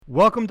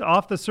Welcome to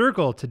Off the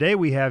Circle. Today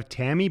we have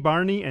Tammy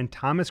Barney and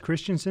Thomas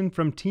Christensen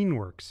from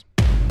TeenWorks.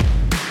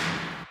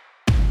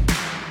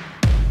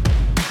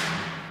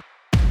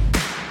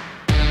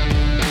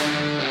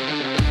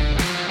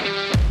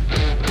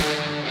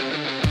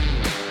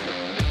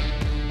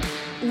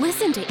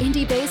 Listen to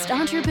indie-based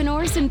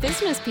entrepreneurs and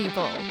business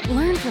people.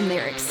 Learn from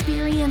their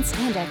experience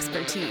and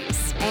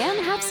expertise, and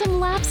have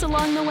some laughs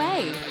along the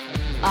way.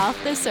 Off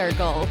the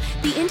Circle,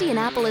 the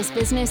Indianapolis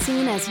business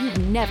scene as you've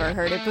never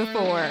heard it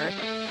before.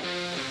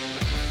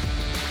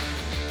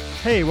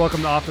 Hey,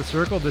 welcome to Off the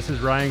Circle. This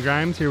is Ryan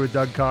Grimes here with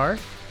Doug Carr.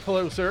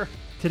 Hello, sir.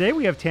 Today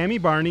we have Tammy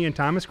Barney and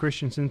Thomas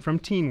Christensen from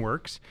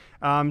TeenWorks.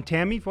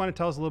 Tammy, if you want to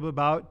tell us a little bit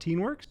about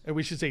TeenWorks? And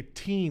we should say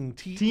teen,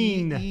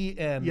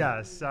 T-E-E-N.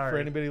 Yes, sorry. For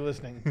anybody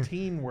listening,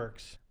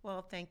 TeenWorks.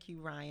 Well, thank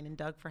you, Ryan and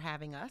Doug, for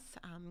having us.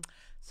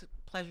 It's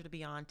a pleasure to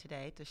be on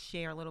today to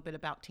share a little bit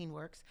about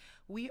TeenWorks.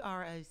 We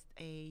are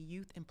a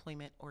youth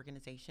employment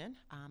organization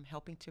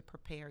helping to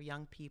prepare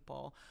young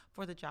people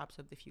for the jobs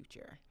of the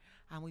future.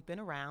 We've been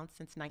around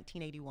since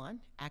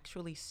 1981,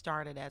 actually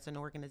started as an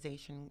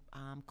organization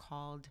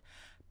called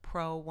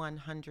Pro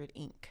 100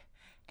 Inc.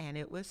 And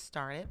it was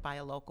started by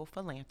a local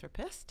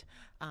philanthropist,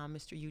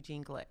 Mr.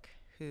 Eugene Glick,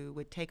 who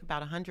would take about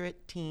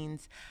 100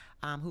 teens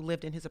who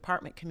lived in his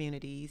apartment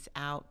communities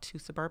out to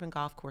suburban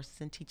golf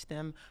courses and teach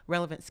them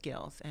relevant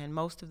skills. And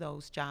most of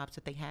those jobs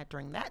that they had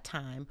during that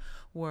time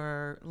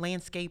were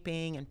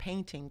landscaping and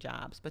painting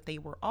jobs, but they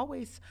were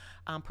always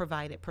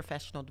provided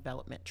professional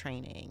development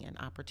training and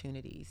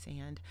opportunities.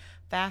 And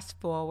fast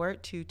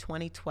forward to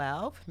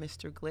 2012,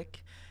 Mr.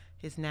 Glick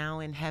is now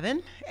in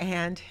heaven,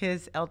 and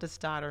his eldest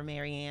daughter,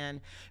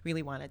 Marianne,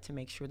 really wanted to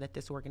make sure that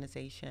this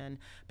organization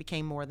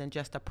became more than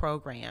just a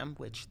program,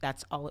 which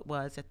that's all it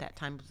was at that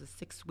time. It was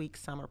a 6-week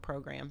summer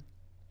program,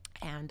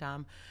 and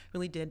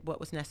really did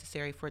what was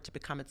necessary for it to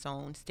become its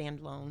own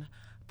standalone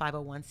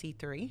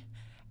 501c3,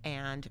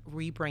 and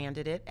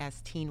rebranded it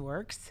as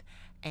TeenWorks,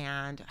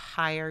 and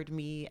hired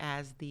me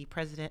as the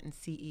president and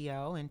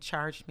CEO and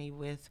charged me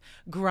with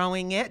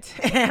growing it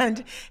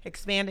and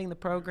expanding the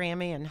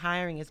programming and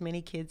hiring as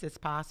many kids as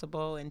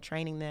possible and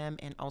training them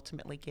and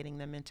ultimately getting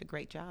them into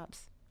great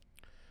jobs.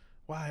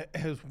 Wow,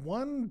 has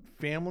one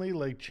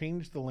family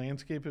changed the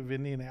landscape of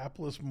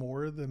Indianapolis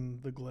more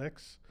than the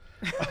Glicks?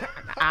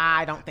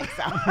 I don't think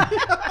so.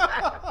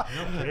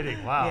 No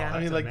kidding. Wow. Yeah. I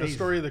mean, That's the amazing.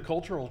 story of the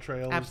cultural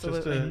trail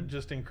Absolutely. is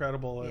just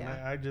incredible. Yeah.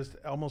 And I just,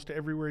 almost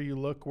everywhere you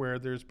look where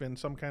there's been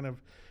some kind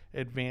of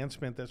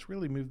advancement that's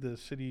really moved the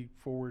city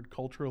forward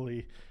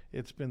culturally,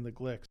 it's been the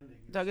Glicks.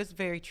 Doug, it's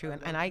very true,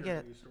 and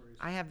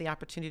I have the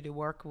opportunity to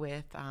work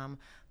with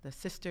the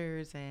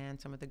sisters and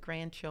some of the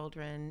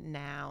grandchildren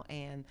now,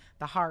 and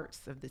the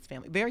hearts of this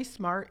family. Very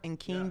smart and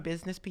keen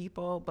business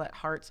people, but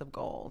hearts of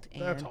gold,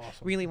 and That's awesome.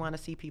 really want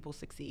to see people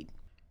succeed.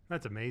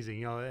 That's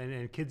amazing.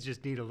 And kids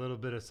just need a little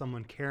bit of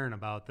someone caring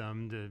about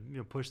them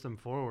to push them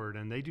forward,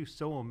 and they do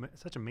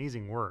such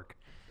amazing work.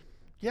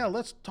 Yeah,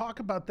 let's talk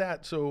about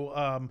that.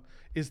 So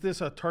is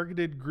this a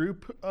targeted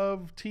group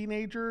of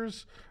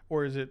teenagers,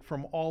 or is it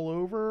from all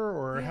over,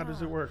 or how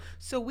does it work?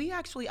 So we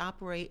actually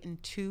operate in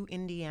 2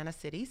 Indiana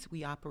cities.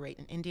 We operate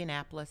in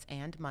Indianapolis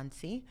and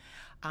Muncie.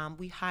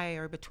 We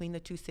hire between the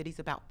 2 cities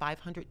about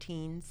 500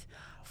 teens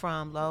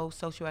from low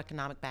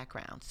socioeconomic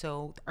backgrounds.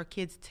 So our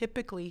kids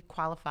typically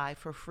qualify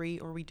for free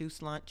or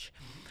reduced lunch.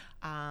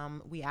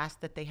 We ask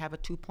that they have a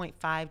 2.5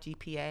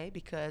 GPA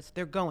because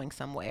they're going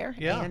somewhere.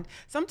 Yeah. And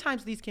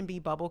sometimes these can be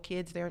bubble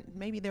kids.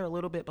 Maybe they're a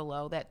little bit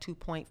below that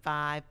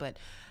 2.5, but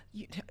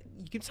you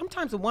can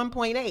sometimes a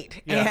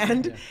 1.8.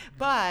 Yeah.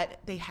 But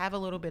they have a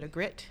little bit of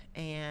grit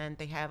and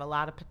they have a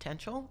lot of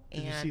potential.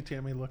 Did you see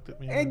Tammy looked at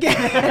me? It's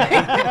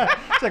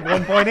like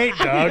 1.8,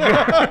 Doug.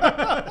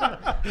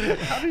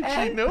 How did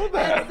she know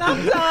that?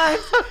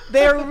 Sometimes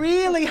they're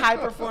really high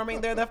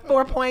performing. They're the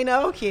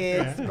 4.0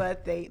 kids,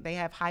 but they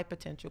have high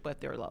potential, but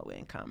they're low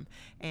income.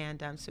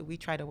 And so we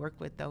try to work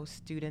with those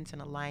students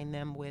and align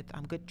them with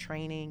good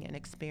training and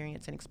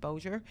experience and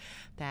exposure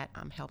that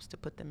helps to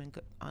put them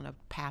on a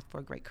path for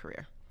a great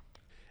career.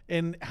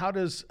 And how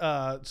does,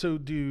 so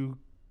do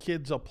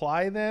kids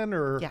apply then,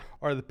 or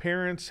are the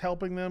parents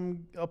helping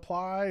them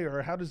apply,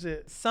 or how does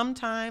it?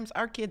 Sometimes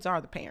our kids are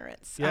the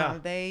parents. Yeah.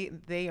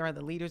 They are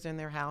the leaders in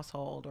their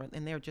household,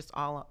 and they're just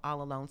all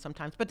alone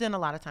sometimes. But then a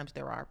lot of times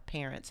there are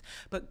parents.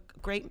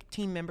 But great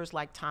team members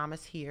like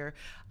Thomas here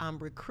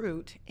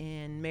recruit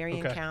in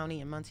Marion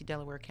County and Muncie,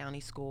 Delaware County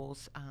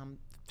schools.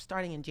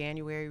 Starting in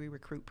January, we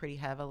recruit pretty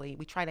heavily.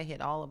 We try to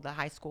hit all of the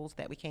high schools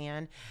that we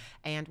can,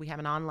 and we have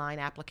an online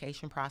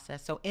application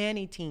process. So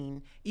any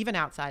teen, even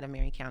outside of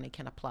Marion County,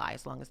 can apply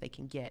as long as they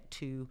can get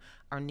to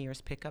our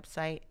nearest pickup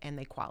site and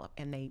they qualify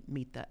and they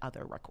meet the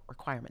other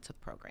requirements of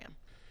the program.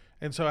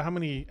 And so, how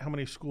many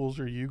schools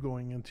are you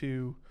going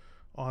into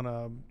on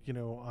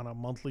a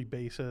monthly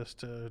basis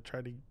to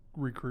try to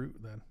recruit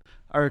then?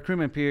 Our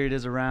recruitment period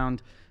is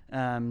around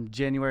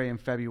January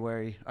and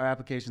February. Our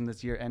application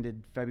this year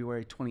ended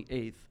February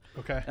 28th.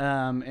 Okay.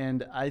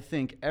 And I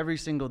think every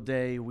single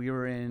day we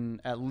were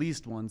in at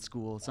least one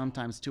school,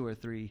 sometimes 2 or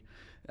 3,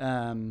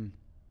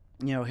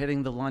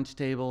 hitting the lunch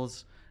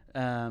tables,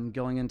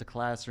 going into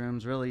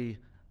classrooms. Really,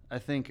 I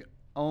think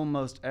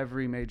almost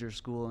every major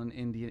school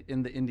in the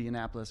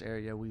Indianapolis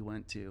area we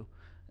went to.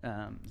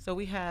 So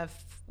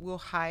we'll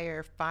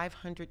hire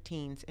 500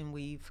 teens, and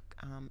we've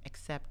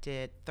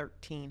accepted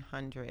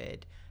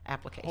 1,300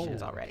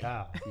 applications already.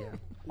 Cow. Yeah.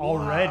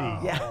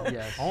 Already. Yeah.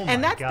 Yes. Oh my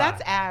And God.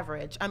 that's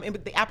average.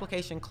 But the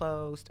application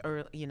closed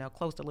a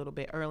little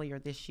bit earlier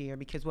this year,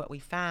 because what we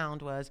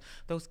found was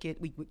those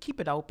kids, we would keep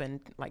it open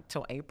like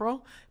till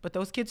April, but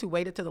those kids who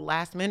waited to the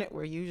last minute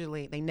were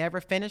usually, they never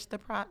finished the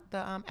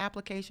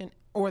application,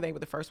 or they were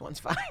the first ones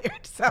fired.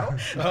 So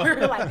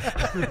we're like,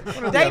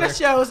 data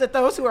shows that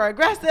those who are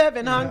aggressive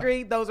and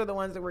hungry, those are the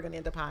ones that we're going to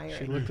end up She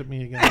hiring. looked at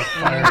me again. With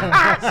fire.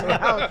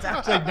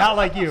 It's like, not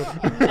like you.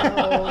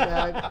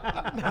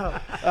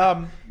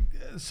 No.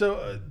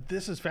 So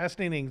this is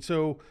fascinating.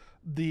 So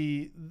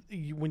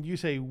when you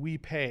say we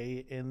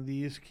pay and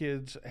these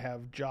kids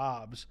have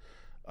jobs,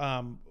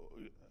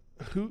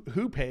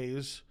 who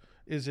pays?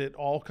 Is it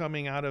all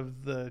coming out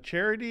of the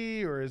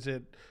charity, or is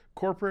it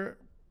corporate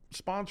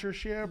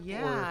sponsorship?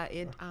 Yeah,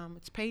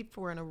 it's paid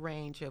for in a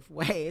range of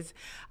ways,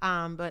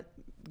 but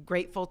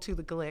grateful to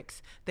the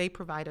Glicks. They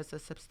provide us a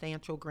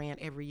substantial grant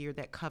every year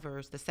that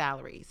covers the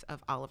salaries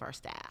of all of our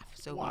staff.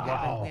 So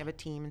we have a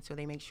team, and so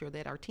they make sure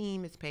that our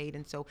team is paid,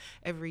 and so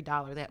every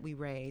dollar that we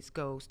raise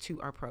goes to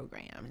our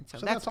program, and so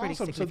that's pretty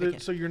awesome.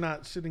 significant. So you're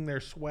not sitting there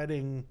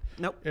sweating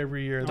Nope.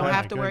 every year. Don't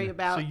have to worry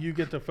about. So you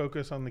get to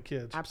focus on the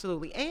kids.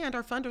 Absolutely. And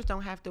our funders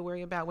don't have to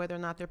worry about whether or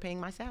not they're paying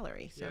my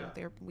salary. So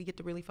we get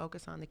to really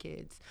focus on the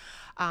kids.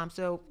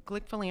 So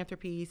Glick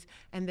Philanthropies,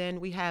 and then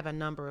we have a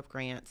number of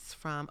grants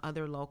from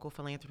other local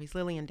philanthropies.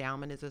 Lilly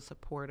Endowment is a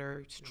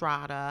supporter,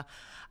 Strata,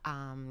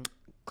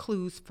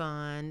 Clues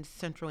Fund,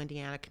 Central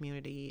Indiana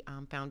Community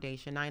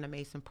Foundation, Nina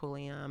Mason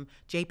Pulliam,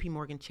 JP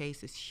Morgan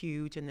Chase is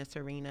huge in this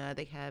arena.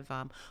 They have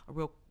a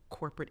real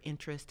corporate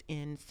interest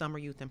in summer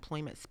youth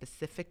employment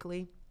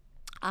specifically.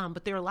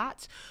 But there are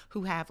lots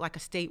who have like a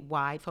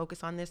statewide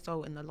focus on this.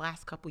 So in the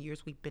last couple of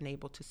years, we've been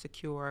able to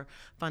secure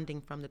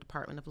funding from the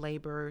Department of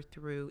Labor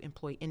through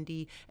Employ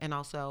Indy, and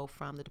also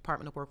from the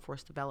Department of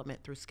Workforce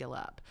Development through Skill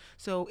Up.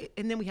 So,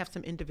 and then we have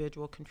some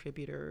individual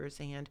contributors.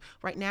 And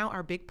right now,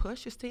 our big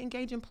push is to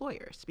engage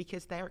employers,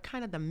 because they're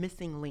kind of the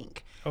missing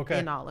link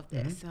in all of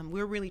this.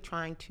 We're really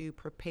trying to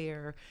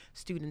prepare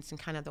students in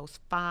kind of those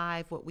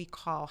 5, what we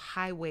call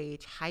high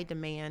wage, high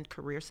demand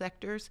career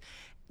sectors.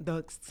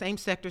 The same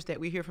sectors that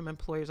we hear from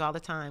employers all the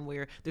time,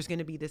 where there's going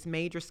to be this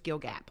major skill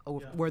gap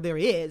where there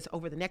is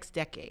over the next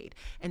decade.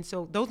 And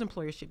so those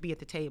employers should be at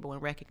the table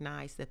and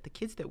recognize that the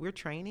kids that we're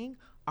training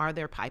are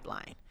their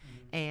pipeline,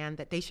 and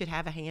that they should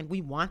have a hand. We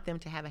want them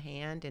to have a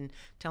hand in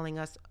telling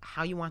us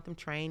how you want them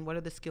trained, what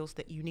are the skills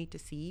that you need to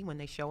see when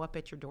they show up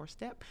at your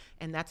doorstep.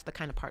 And that's the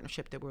kind of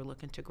partnership that we're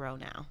looking to grow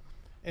now.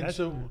 And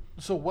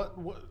so what?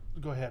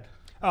 Go ahead.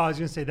 Oh, I was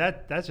going to say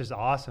that's just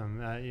awesome.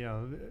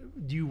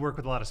 Do you work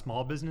with a lot of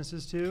small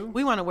businesses too?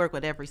 We want to work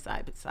with every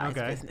size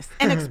Okay. business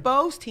and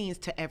expose teens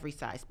to every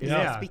size business,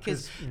 Yeah,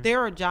 because there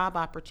are job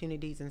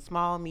opportunities in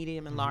small,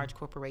 medium, and large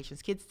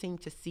corporations. Kids seem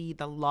to see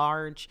the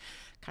large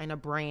kind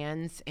of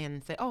brands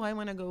and say, oh, I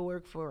want to go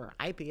work for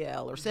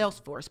IPL or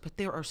Salesforce. But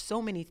there are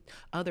so many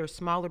other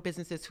smaller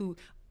businesses who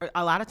are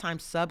a lot of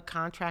times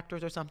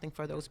subcontractors or something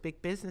for those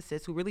big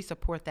businesses who really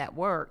support that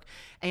work.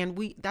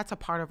 And that's a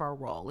part of our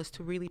role, is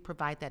to really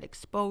provide that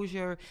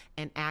exposure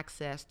and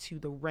access to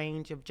the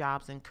range of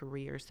jobs and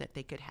careers that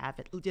they could have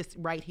just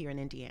right here in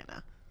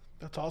Indiana.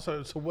 That's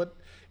awesome. So what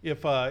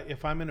if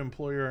I'm an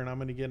employer and I'm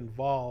going to get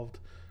involved?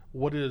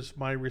 What is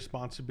my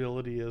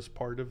responsibility as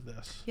part of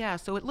this? Yeah,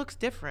 so it looks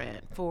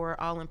different for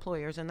all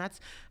employers, and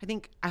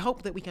I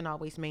hope that we can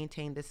always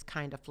maintain this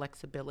kind of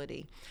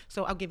flexibility.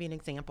 So I'll give you an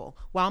example.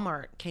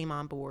 Walmart came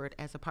on board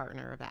as a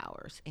partner of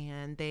ours,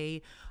 and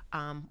they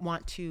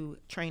want to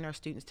train our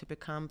students to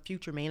become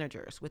future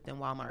managers within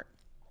Walmart.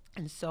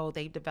 And so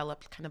they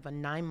developed kind of a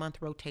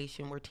 9-month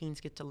rotation where teens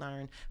get to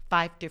learn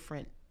 5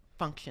 different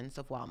functions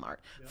of Walmart,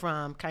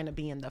 from kind of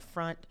being the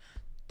front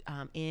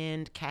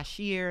end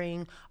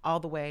cashiering all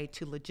the way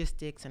to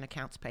logistics and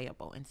accounts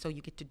payable. And so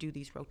you get to do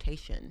these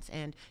rotations,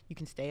 and you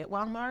can stay at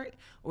Walmart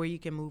or you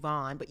can move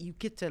on, but you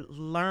get to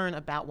learn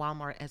about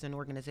Walmart as an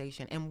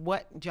organization and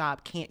what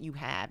job can't you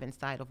have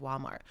inside of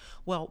Walmart.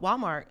 Well,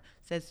 Walmart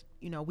says,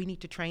 we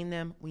need to train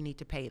them, we need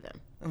to pay them.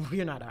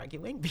 We're not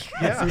arguing, because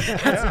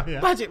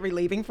that's budget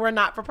relieving for a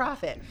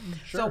not-for-profit.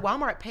 So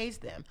Walmart pays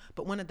them.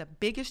 But one of the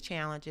biggest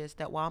challenges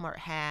that Walmart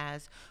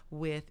has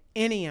with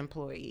any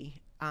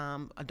employee,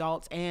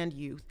 adults and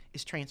youth,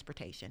 is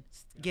transportation.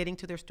 Getting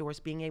to their stores,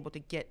 being able to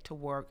get to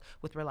work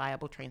with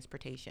reliable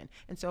transportation.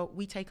 And so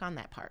we take on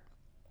that part.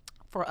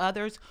 For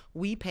others,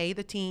 we pay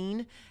the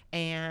teen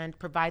and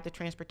provide the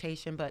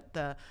transportation, but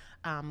the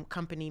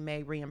company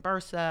may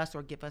reimburse us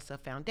or give us a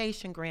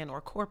foundation grant or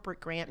a corporate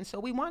grant. And so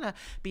we want to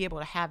be able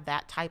to have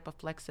that type of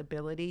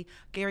flexibility.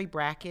 Gary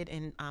Brackett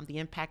and the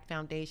Impact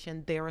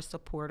Foundation, they're a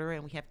supporter,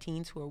 and we have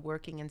teens who are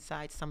working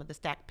inside some of the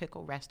Stack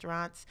Pickle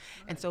restaurants.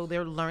 Nice. And so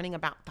they're learning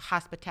about the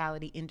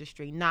hospitality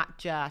industry, not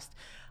just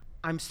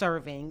I'm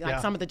serving, like Yeah.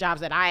 some of the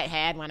jobs that I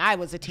had when I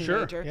was a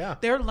teenager. yeah.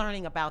 They're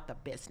learning about the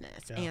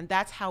business, Yeah. and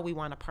that's how we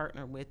want to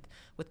partner with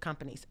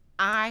companies.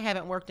 I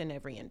haven't worked in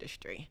every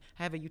industry.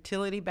 I have a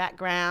utility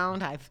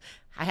background. I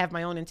have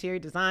my own interior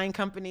design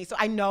company, so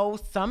I know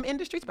some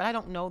industries, but I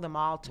don't know them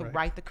all to Right.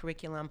 write the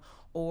curriculum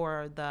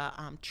or the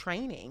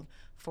training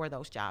for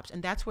those jobs.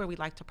 And that's where we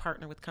like to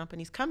partner with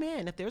companies. Come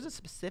in if there's a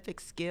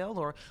specific skill,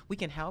 or we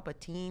can help a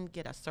teen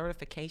get a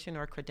certification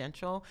or a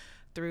credential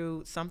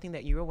through something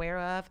that you're aware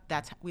of.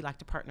 We like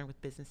to partner with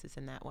businesses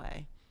in that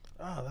way.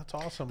 Oh, that's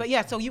awesome. But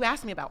yeah, so you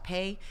asked me about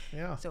pay.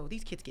 Yeah. So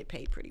these kids get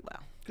paid pretty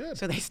well. Good.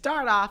 So they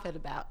start off at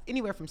about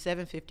anywhere from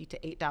 $7.50 to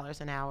 $8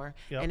 an hour.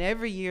 Yep. And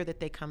every year that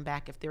they come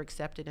back, if they're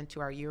accepted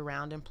into our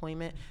year-round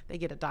employment, they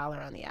get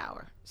 $1 on the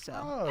hour. So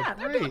Oh, yeah,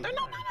 great. they're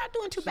not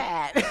doing too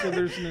bad. So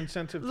there's an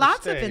incentive to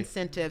Lots of stay.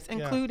 incentives,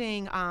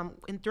 including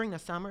during the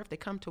summer, if they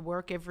come to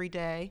work every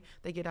day,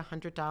 they get a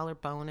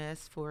 $100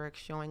 bonus for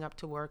showing up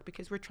to work,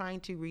 because we're trying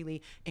to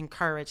really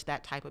encourage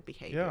that type of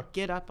behavior. Yeah.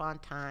 Get up on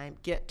time,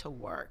 get to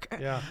work.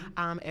 Yeah.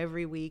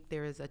 Every week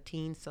there is a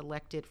teen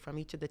selected from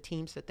each of the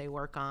teams that they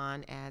work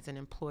on as an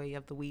employee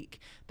of the week.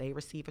 They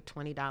receive a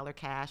 $20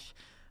 cash.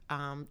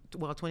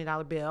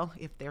 $20 bill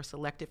if they're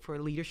selected for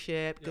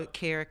leadership, good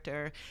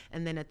character.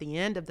 And then at the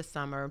end of the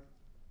summer,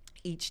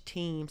 each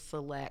team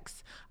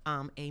selects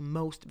a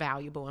most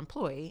valuable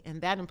employee,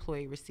 and that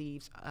employee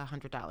receives a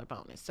 $100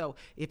 bonus. So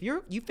if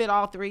you fit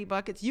all three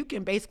buckets, you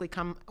can basically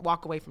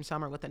walk away from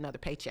summer with another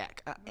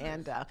paycheck.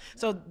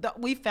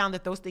 We found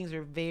that those things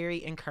are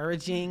very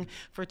encouraging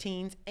for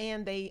teens,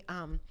 and they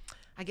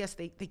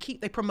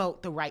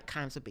promote the right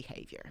kinds of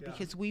behavior,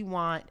 because we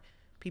want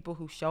people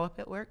who show up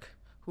at work,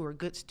 who are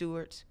good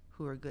stewards,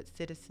 who are good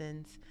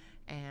citizens,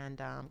 and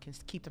can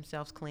keep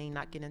themselves clean,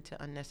 not get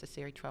into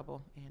unnecessary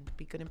trouble, and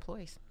be good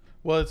employees.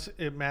 Well,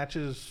 it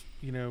matches,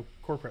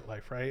 corporate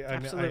life, right?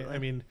 Absolutely. I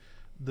mean,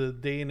 the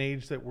day and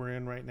age that we're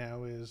in right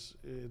now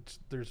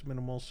there's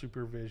minimal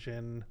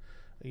supervision.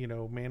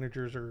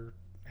 Managers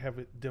have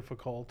it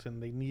difficult,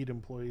 and they need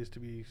employees to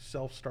be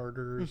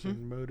self-starters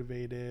and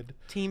motivated.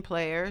 Team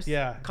players,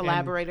 Yeah,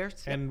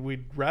 collaborators. And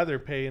we'd rather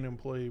pay an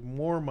employee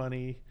more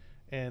money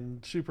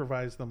and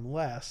supervise them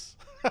less,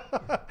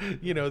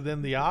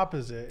 than the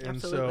opposite. And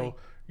Absolutely. so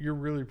you're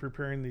really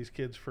preparing these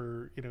kids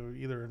for,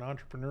 either an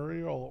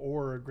entrepreneurial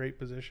or a great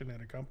position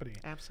at a company.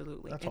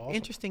 Absolutely. That's And awesome.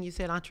 Interesting you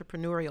said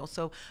entrepreneurial.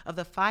 So of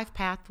the 5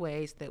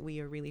 pathways that we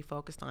are really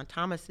focused on,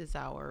 Thomas is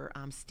our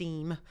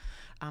STEAM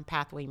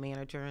pathway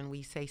manager, and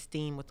we say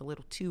STEAM with a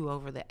little 2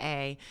 over the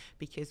A,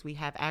 because we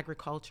have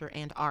agriculture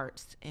and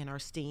arts in our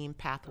STEAM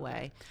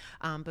pathway.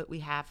 But we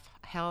have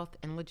health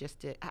and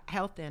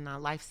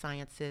life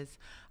sciences,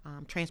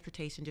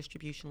 transportation,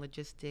 distribution,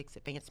 logistics,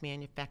 advanced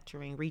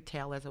manufacturing,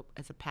 retail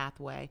as a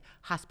pathway,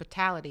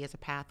 hospitality as a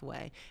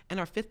pathway, and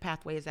our 5th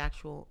pathway is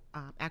actually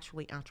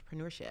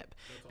entrepreneurship,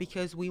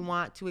 because we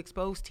want to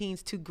expose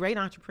teens to great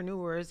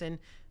entrepreneurs. And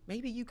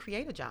maybe you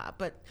create a job,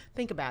 but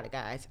think about it,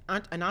 guys.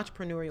 An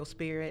entrepreneurial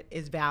spirit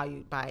is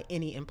valued by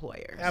any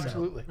employer.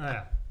 Absolutely.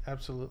 Yeah.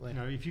 Absolutely.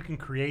 If you can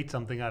create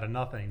something out of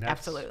nothing, that's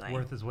Absolutely.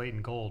 worth its weight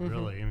in gold,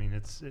 really. I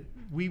mean,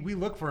 we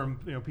look for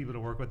people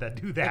to work with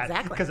that do that,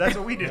 Exactly. because that's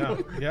what we do.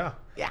 Yeah. Yeah.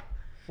 Yeah.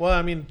 Well,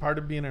 I mean, part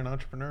of being an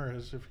entrepreneur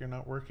is if you're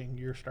not working,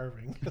 you're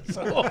starving.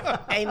 So,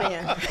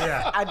 Amen.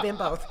 Yeah. I've been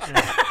both.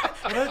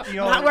 Well,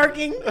 Not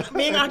working,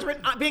 being an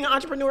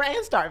entrepreneur,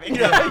 and starving.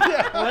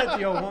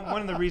 Well,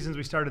 one of the reasons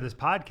we started this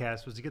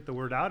podcast was to get the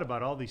word out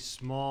about all these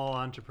small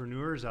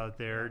entrepreneurs out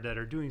there that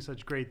are doing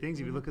such great things.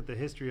 If you look at the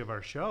history of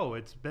our show,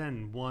 it's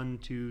been 1,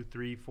 2,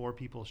 3, 4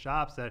 people's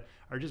shops that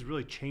are just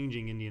really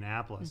changing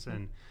Indianapolis.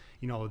 And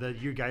that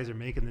you guys are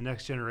making the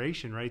next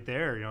generation right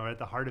there, at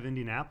the heart of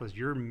Indianapolis.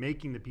 You're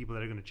making the people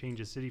that are going to change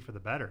the city for the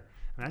better.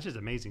 And that's just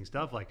amazing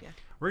stuff. Like,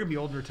 we're going to be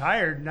old and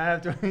retired, and not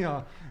have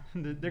to,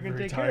 they're going to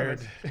take care of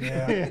us.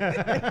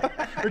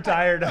 Yeah.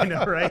 Retired, I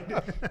know, right?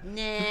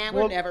 Nah,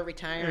 we're never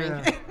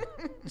retiring.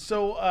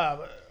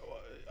 So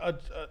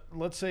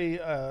let's say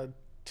a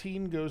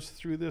teen goes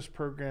through this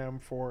program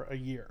for a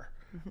year,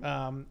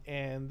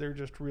 and they're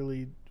just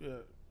really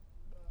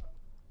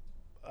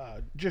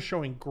just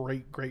showing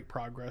great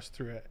progress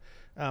through it.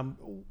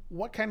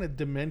 What kind of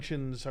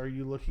dimensions are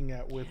you looking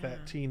at with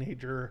that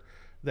teenager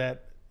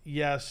that,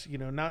 yes,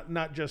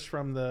 not just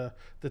from the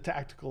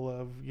tactical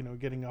of,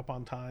 getting up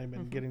on time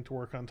and getting to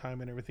work on time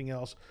and everything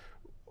else.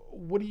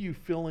 What are you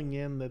filling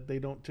in that they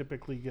don't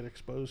typically get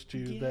exposed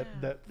to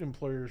that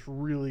employers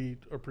really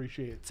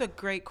appreciate? It's a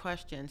great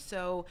question.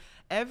 So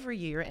every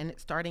year, and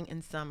it's starting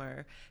in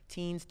summer,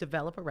 teens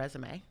develop a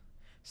resume.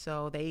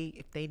 So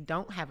if they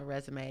don't have a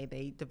resume,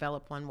 they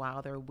develop one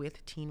while they're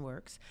with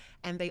TeenWorks,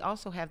 and they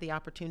also have the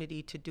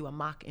opportunity to do a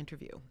mock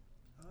interview.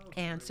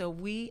 And so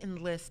we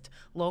enlist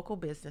local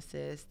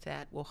businesses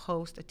that will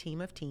host a team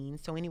of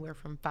teens, so anywhere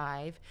from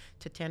 5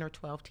 to 10 or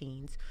 12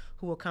 teens,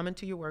 who will come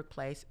into your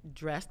workplace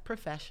dressed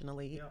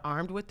professionally,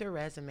 armed with their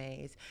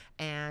resumes,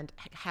 and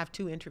have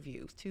 2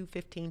 interviews, 2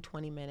 15,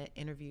 20-minute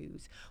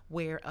interviews,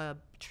 where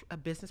a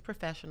business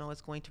professional is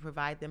going to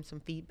provide them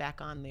some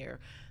feedback on their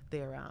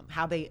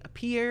how they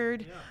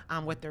appeared,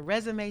 what their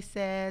resume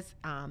says,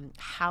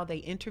 how they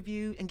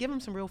interviewed, and give them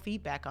some real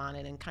feedback on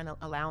it, and kind of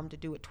allow them to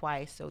do it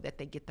twice so that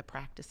they get the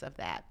practice of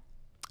that.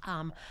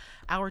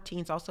 Our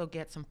teens also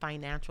get some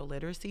financial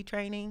literacy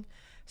training.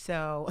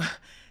 So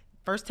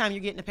first time you're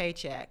getting a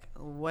paycheck,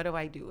 what do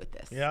I do with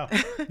this? Yeah.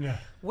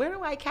 Where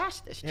do I cash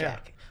this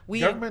check?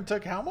 Government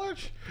took how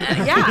much?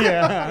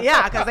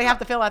 Yeah, because they have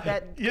to fill out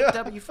that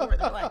W-4.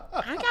 They're like,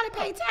 I got to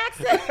pay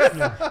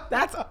taxes.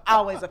 That's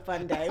always a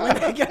fun day when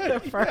they get their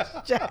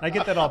first check. I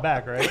get that all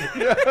back, right?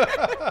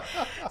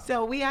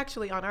 So we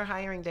actually, on our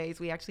hiring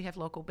days, we actually have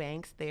local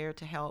banks there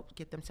to help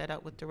get them set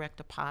up with direct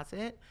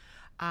deposit.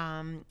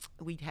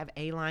 We have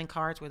A-line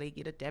cards where they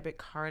get a debit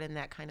card and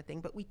that kind of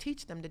thing. But we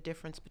teach them the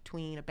difference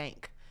between a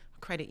bank, a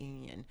credit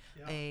union,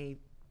 a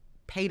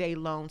payday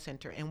loan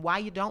center, and why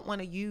you don't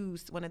want to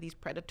use one of these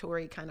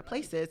predatory kind of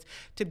places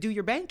to do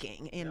your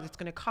banking, and it's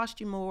going to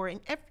cost you more, and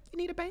you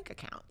need a bank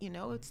account.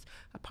 It's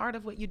a part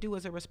of what you do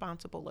as a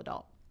responsible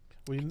adult.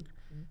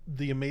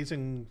 The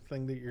amazing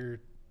thing that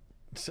you're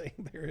saying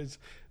there is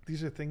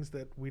these are things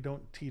that we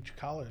don't teach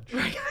college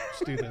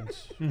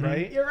students,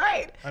 right? You're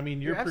right. I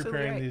mean, you're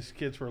preparing these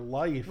kids for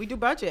life. We do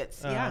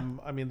budgets. I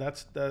mean,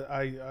 that's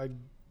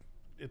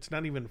it's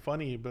not even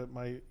funny, but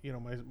my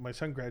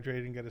son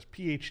graduated and got his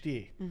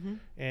PhD,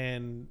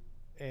 and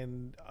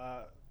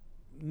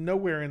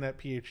nowhere in that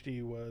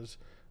PhD was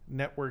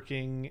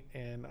networking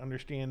and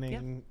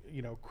understanding,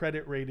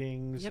 credit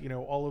ratings,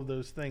 all of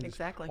those things.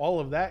 Exactly. All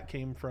of that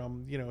came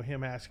from,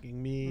 him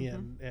asking me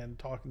and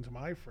talking to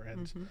my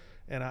friends.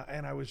 And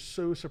I was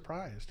so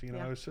surprised,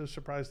 I was so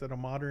surprised that a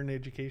modern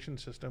education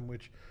system,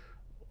 which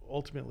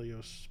ultimately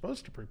was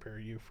supposed to prepare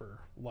you for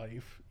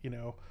life,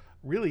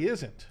 really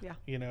isn't.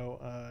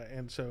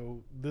 And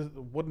so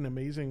what an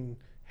amazing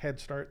head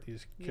start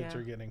these kids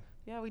are getting.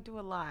 Yeah, we do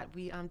a lot.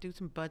 We do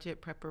some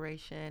budget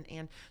preparation.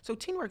 And so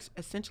TeenWorks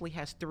essentially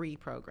has 3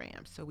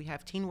 programs. So we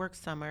have TeenWorks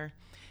Summer,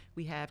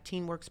 we have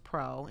TeenWorks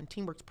Pro, and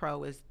TeenWorks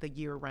Pro is the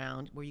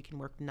year-round where you can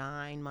work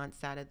 9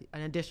 months out of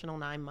an additional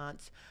 9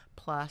 months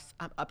plus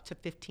up to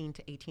 15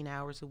 to 18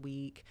 hours a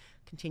week,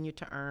 continue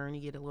to earn,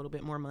 you get a little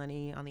bit more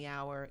money on the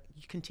hour,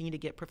 you continue to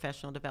get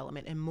professional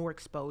development and more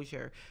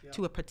exposure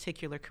to a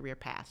particular career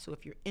path. So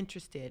if you're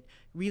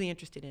really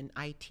interested in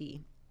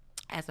IT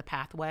as a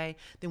pathway,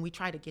 then we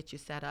try to get you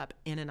set up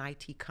in an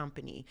IT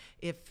company.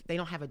 If they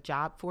don't have a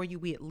job for you,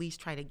 we at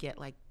least try to get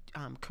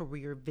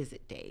career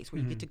visit days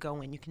where you get to go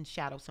in, you can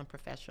shadow some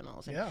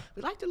professionals. And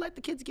we like to let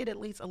the kids get at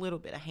least a little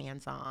bit of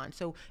hands-on.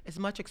 So as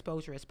much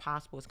exposure as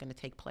possible is going to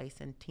take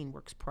place in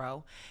TeenWorks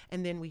Pro.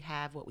 And then we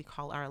have what we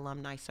call our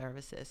alumni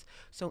services.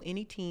 So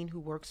any teen who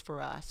works for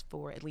us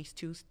for at least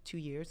two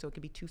years, so it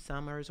could be 2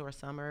 summers or a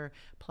summer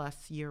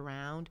plus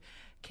year-round,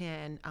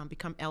 can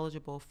become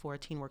eligible for a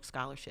TeenWorks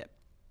scholarship.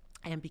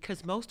 And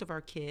because most of our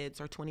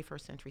kids are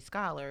 21st century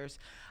scholars,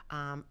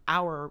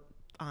 our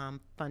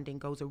funding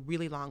goes a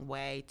really long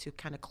way to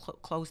kind of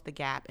close the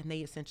gap, and they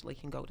essentially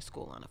can go to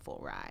school on a full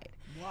ride.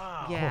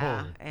 Wow.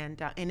 Yeah,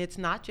 and it's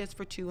not just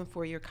for 2 and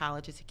 4 year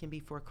colleges. It can be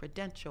for a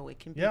credential. It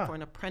can be for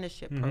an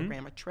apprenticeship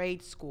program, a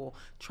trade school,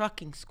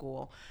 trucking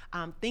school,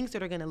 things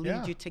that are going to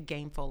lead you to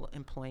gainful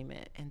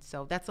employment. And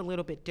so that's a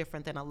little bit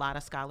different than a lot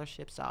of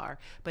scholarships are.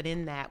 But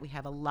in that, we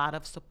have a lot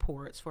of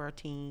supports for our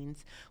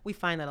teens. We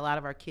find that a lot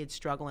of our kids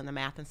struggle in the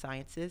math and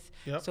sciences.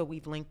 So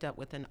we've linked up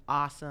with an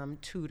awesome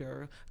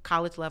tutor,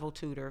 college level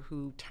tutor,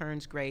 who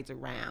turns grades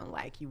around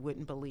like you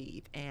wouldn't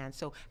believe. And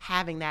so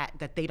having that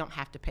they don't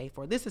have to pay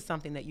for. This is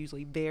something that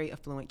usually very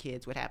affluent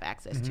kids would have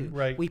access to.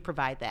 Right. We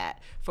provide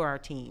that for our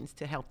teens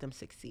to help them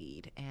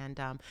succeed. And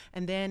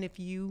then if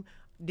you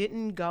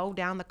didn't go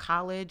down the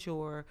college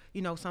or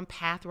some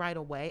path right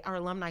away, our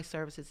alumni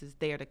services is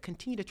there to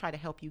continue to try to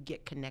help you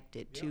get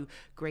connected to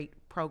great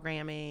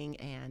programming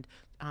and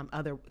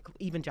other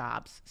even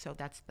jobs. So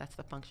that's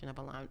the function of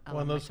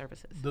alumni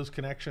services. Those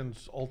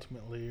connections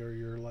ultimately are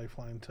your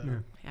lifeline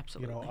to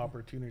Absolutely.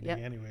 Opportunity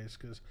anyways,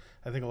 because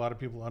I think a lot of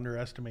people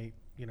underestimate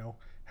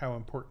how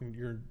important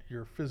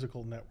your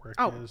physical network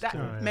is.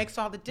 That makes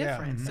all the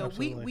difference. So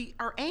absolutely. we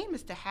our aim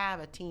is to have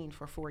a teen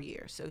for 4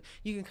 years. So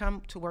you can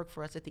come to work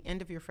for us at the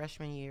end of your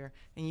freshman year,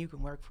 and you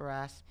can work for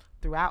us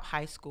throughout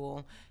high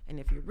school. And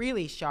if you're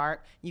really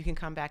sharp, you can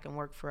come back and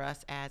work for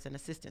us as an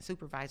assistant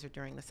supervisor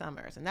during the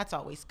summers. And that's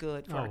always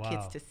good for our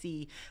kids to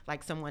see,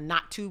 like someone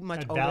not too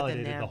much older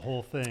than them. The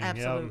whole thing.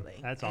 Absolutely.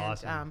 Yep. That's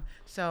awesome.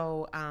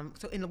 So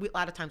a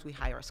lot of times we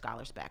hire our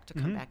scholars back to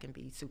come back and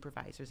be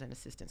supervisors and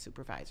assistant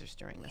supervisors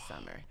during the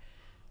summer.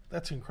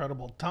 That's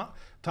incredible.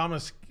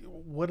 Thomas,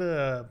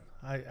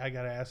 I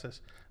got to ask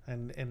this,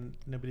 and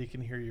nobody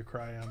can hear you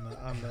cry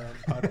on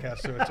the podcast,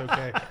 so it's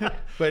okay.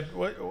 But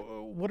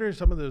what are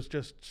some of those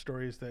just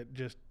stories that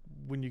just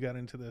when you got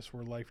into this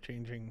were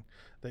life-changing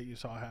that you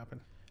saw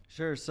happen?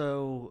 Sure.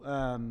 So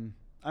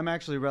I'm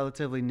actually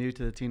relatively new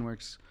to the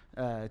TeenWorks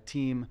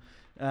team.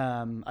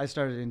 I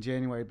started in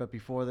January, but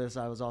before this,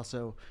 I was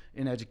also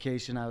in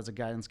education. I was a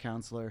guidance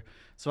counselor.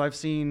 So I've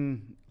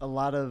seen a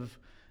lot of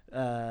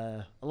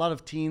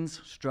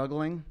teens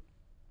struggling,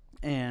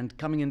 and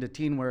coming into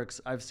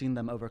TeenWorks, I've seen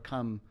them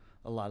overcome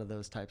a lot of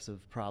those types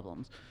of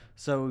problems.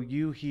 So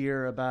you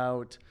hear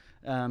about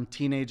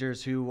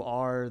teenagers who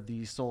are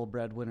the sole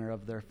breadwinner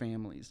of their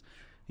families.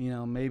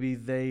 Maybe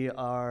they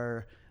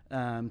are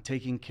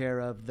taking care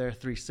of their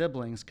 3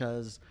 siblings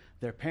because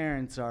their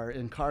parents are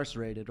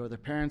incarcerated or their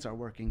parents are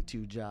working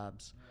 2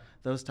 jobs,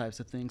 those types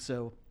of things.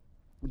 So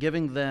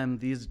giving them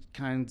these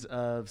kinds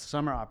of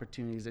summer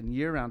opportunities and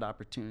year-round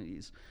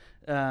opportunities,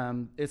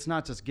 it's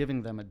not just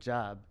giving them a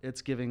job,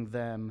 it's giving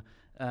them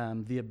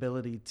the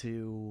ability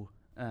to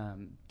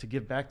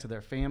give back to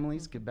their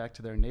families, give back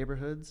to their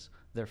neighborhoods,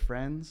 their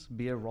friends,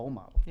 be a role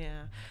model.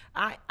 Yeah,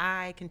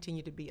 I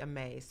continue to be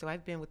amazed. So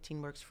I've been with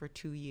TeenWorks for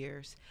 2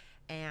 years.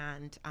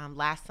 And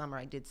last summer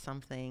I did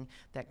something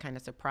that kind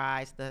of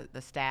surprised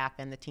the staff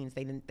and the teens.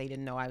 They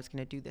didn't know I was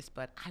going to do this,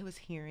 but I was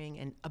hearing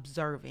and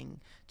observing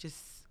just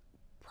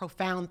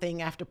profound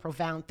thing after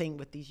profound thing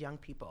with these young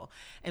people.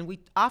 And we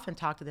often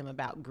talk to them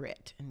about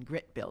grit and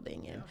grit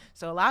building. And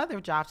so a lot of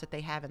their jobs that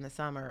they have in the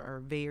summer are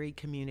very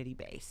community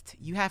based.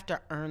 You have to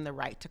earn the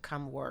right to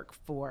come work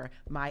for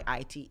my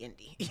IT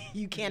Indy.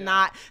 You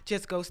cannot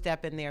just go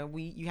step in there.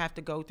 You have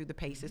to go through the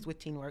paces with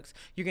TeenWorks.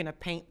 You're going to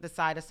paint the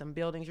side of some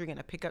buildings. You're going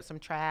to pick up some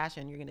trash,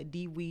 and you're going to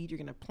de-weed. You're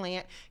going to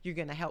plant. You're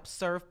going to help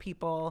serve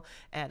people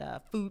at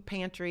a food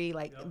pantry.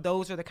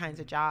 Those are the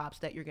kinds of jobs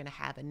that you're going to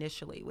have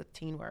initially with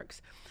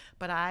TeenWorks.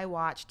 But I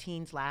watched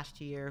teens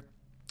last year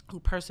who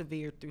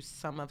persevered through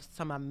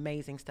some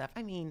amazing stuff.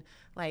 I mean,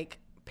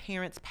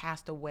 parents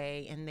passed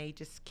away and they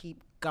just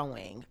keep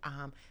going.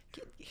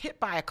 Get hit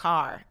by a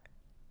car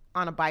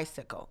on a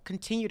bicycle,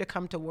 continue to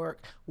come to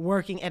work,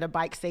 working at a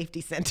bike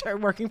safety center,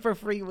 working for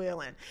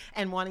Freewheelin',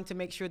 and wanting to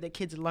make sure that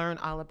kids learn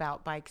all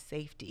about bike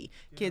safety.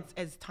 Yeah. Kids,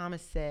 as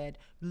Thomas said,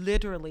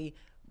 literally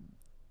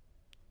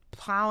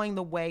plowing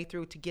the way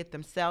through to get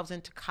themselves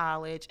into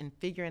college and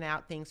figuring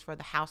out things for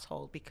the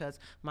household because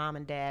mom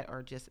and dad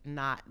are just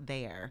not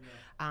there.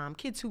 Yeah.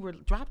 Kids who were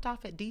dropped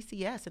off at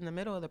DCS in the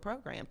middle of the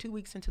program, 2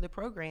 weeks into the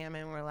program,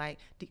 and we're like,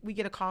 we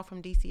get a call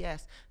from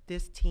DCS.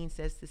 This teen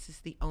says this is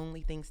the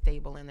only thing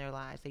stable in their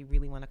lives. They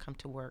really want to come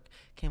to work.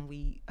 Can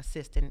we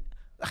assist? And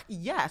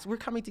yes, we're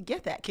coming to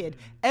get that kid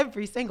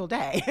every single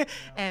day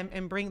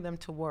and bring them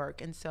to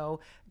work. And so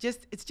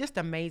it's just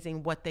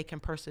amazing what they can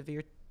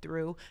persevere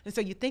through. And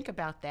so you think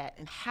about that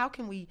and how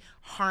can we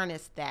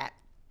harness that?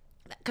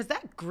 Because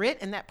that grit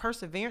and that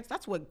perseverance,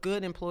 that's what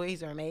good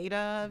employees are made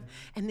of. Mm-hmm.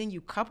 And then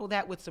you couple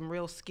that with some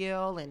real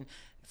skill and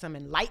some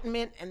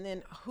enlightenment, and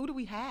then who do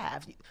we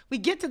have? We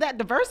get to that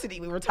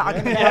diversity we were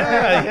talking about,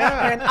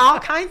 and all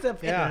kinds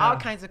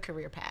of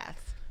career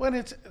paths. Well,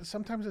 it's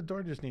sometimes the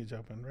door just needs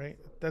open, right?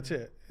 That's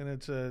it. And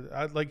it's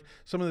I like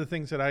some of the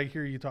things that I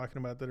hear you talking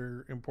about that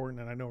are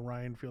important, and I know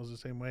Ryan feels the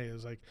same way,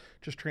 is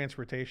just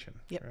transportation,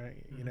 right?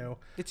 Mm-hmm.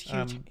 It's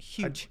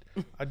huge.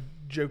 I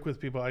joke with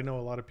people. I know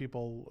a lot of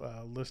people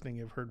listening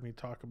have heard me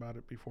talk about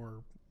it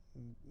before,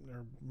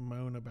 or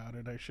moan about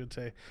it, I should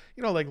say.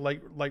 Like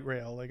light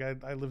rail.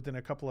 I lived in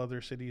a couple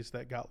other cities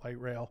that got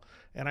light rail,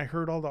 and I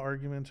heard all the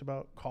arguments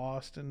about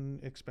cost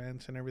and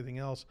expense and everything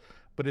else.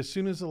 But as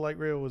soon as the light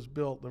rail was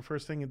built, the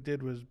first thing it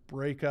did was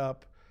break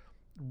up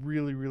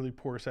really, really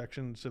poor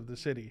sections of the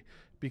city,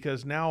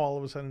 because now all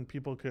of a sudden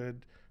people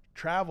could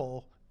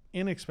travel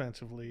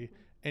inexpensively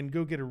and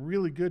go get a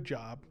really good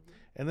job.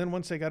 And then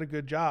once they got a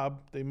good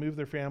job, they moved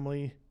their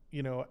family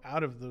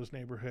out of those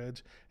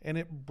neighborhoods, and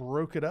it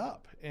broke it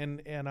up. And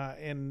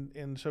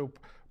so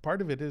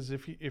part of it is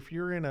if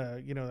you're in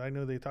a, I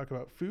know they talk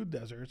about food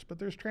deserts, but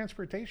there's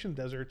transportation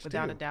deserts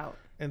without a doubt.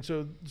 And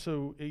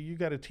so you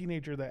got a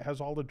teenager that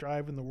has all the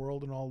drive in the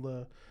world and all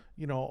the,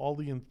 all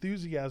the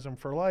enthusiasm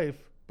for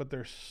life, but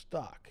they're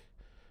stuck.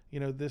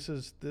 This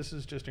is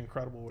just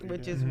incredible what you're doing.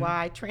 Which is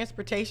why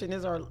transportation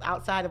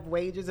outside of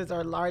wages is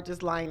our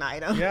largest line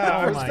item.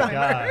 Yeah, oh my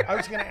God. I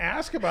was going to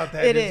ask about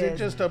that. Is it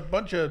just a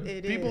bunch of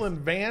people in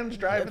vans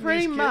driving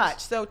Pretty these kids? much.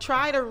 So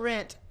try to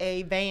rent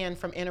a van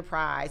from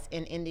Enterprise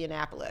in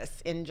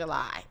Indianapolis in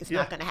July. It's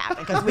not going to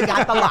happen because we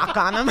got the lock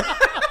on them.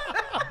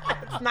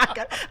 It's not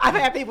good. I've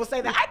had people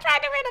say that I tried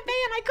to rent a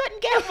van, I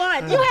couldn't get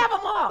one. You have them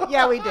all.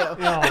 Yeah, we do. Oh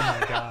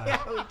my God.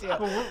 Yeah, we do.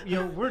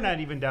 Well, we're not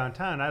even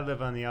downtown. I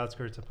live on the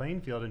outskirts of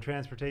Plainfield, and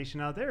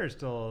transportation out there is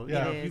still.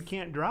 If you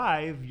can't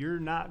drive, you're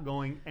not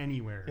going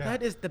anywhere. Yeah.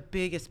 That is the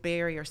biggest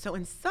barrier. So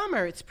in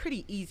summer, it's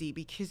pretty easy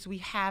because we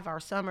have our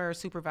summer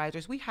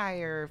supervisors. We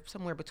hire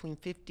somewhere between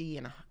 50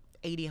 and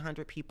 80,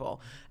 100 people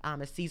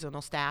as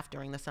seasonal staff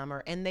during the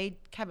summer, and they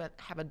have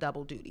a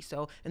double duty.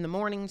 So in the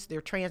mornings,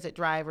 they're transit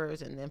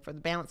drivers, and then for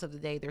the balance of the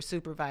day, they're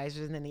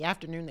supervisors, and in the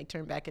afternoon, they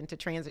turn back into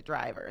transit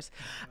drivers.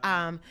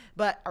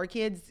 But our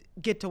kids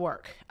get to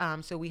work.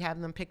 So we have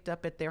them picked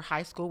up at their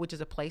high school, which is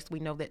a place we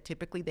know that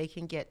typically they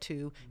can get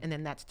to, and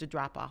then that's the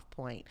drop-off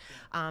point.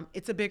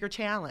 It's a bigger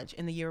challenge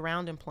in the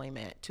year-round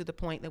employment, to the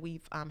point that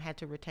we've had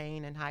to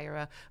retain and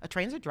hire a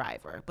transit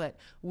driver, but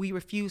we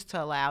refuse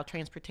to allow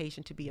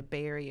transportation to be a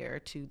barrier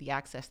to the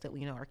access that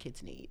we know our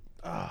kids need.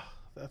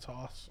 That's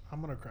awesome.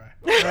 I'm going to cry.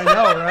 I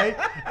know, right?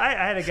 I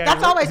had a guy.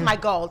 That's always my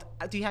goal.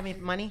 Do you have any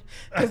money?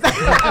 That's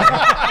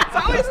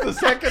always the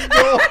second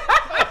goal.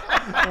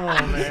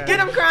 Oh man. Get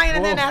them crying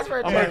and then ask for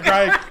a I'm check.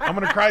 gonna cry. I'm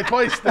gonna cry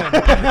twice then.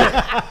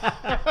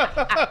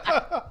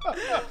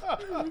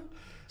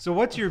 So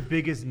what's your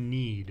biggest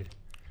need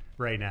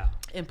right now?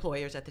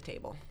 Employers at the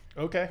table.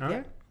 Okay. All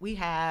right. We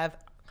have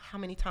how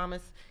many,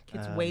 Thomas,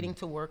 kids waiting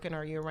to work in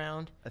our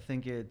year-round? I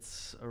think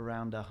it's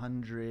around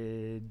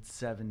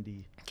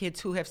 170.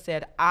 Kids who have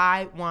said,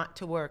 I want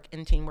to work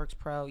in TeamWorks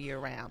Pro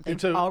year-round.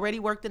 They've already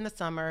worked in the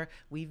summer.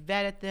 We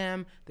vetted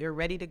them. They're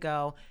ready to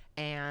go.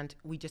 And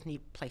we just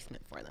need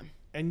placement for them.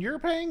 And you're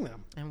paying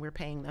them. And we're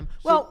paying them.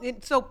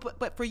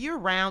 But for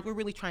year-round, we're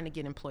really trying to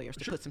get employers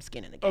to put some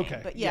skin in the game. Okay.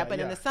 But Yeah,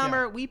 in the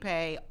summer, we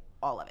pay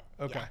all of it.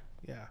 Okay.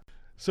 Yeah.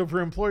 So for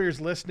employers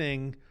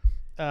listening,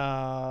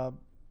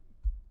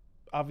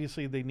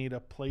 obviously they need a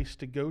place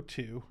to go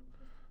to.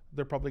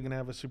 They're probably going to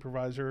have a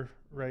supervisor,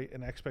 right?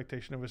 An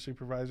expectation of a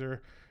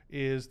supervisor.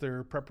 Is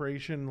there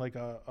preparation, like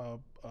a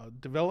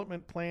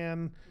development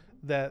plan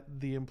that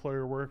the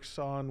employer works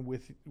on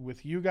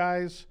with you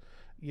guys,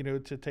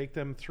 to take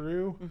them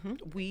through?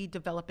 We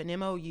develop an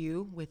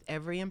MOU with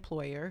every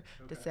employer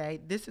to say,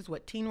 this is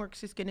what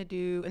TeamWorks is going to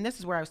do. And this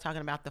is where I was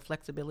talking about the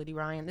flexibility,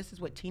 Ryan. This is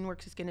what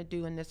TeamWorks is going to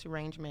do in this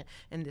arrangement.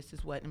 And this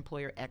is what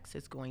employer X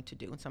is going to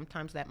do. And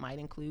sometimes that might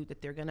include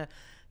that they're going to,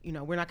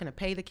 we're not going to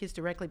pay the kids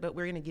directly, but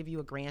we're going to give you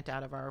a grant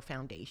out of our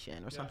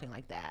foundation or something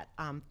like that.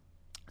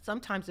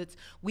 Sometimes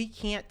we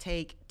can't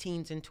take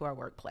teens into our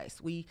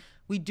workplace. We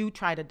do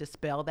try to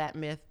dispel that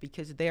myth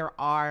because there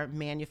are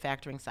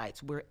manufacturing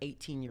sites where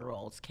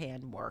 18-year-olds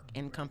can work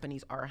and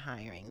companies are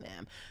hiring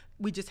them.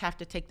 We just have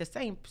to take the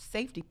same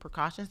safety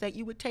precautions that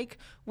you would take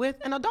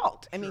with an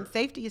adult. I mean,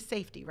 safety is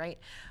safety, right?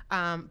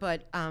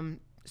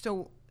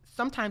 So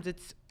sometimes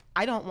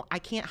I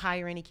can't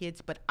hire any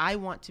kids, but I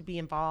want to be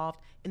involved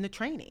in the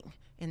training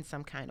in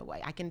some kind of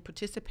way. I can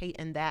participate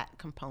in that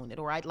component,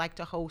 or I'd like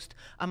to host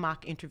a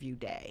mock interview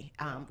day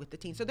with the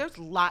team. So there's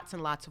lots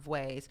and lots of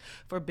ways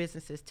for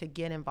businesses to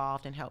get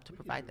involved and help to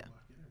provide them.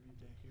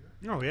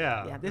 Oh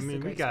yeah. Yeah, this is a we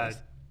great got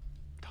space.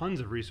 tons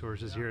of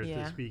resources here at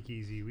Yeah. the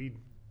Speakeasy. We'd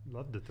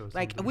love to throw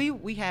Like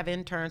something. we have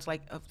interns,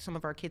 like of some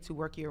of our kids who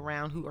work year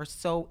round, who are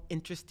so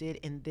interested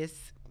in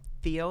this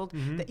field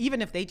that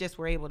even if they just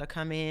were able to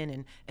come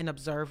in and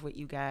observe what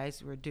you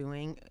guys were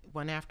doing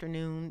one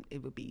afternoon,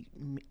 it would be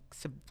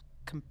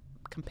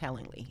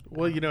compellingly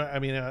Well, I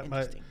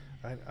interesting.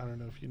 don't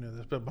know if you know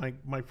this, but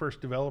my first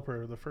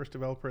developer, the first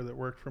developer that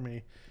worked for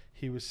me,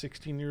 he was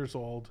 16 years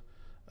old,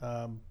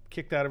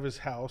 kicked out of his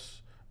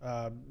house,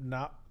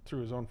 not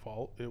through his own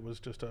fault. It was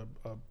just a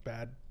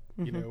bad,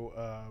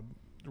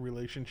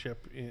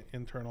 relationship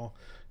internal.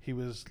 He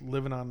was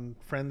living on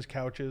friends'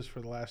 couches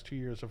for the last 2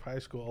 years of high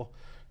school,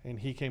 and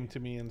he came to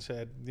me and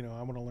said, I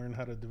want to learn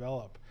how to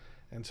develop.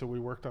 And so we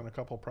worked on a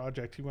couple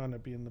projects. He wound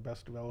up being the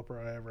best developer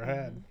I ever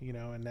had,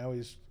 and now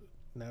he's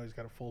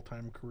got a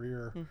full-time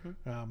career.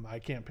 I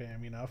can't pay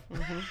him enough.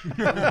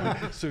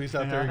 So he's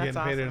out there getting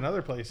paid at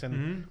another place.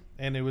 And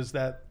it was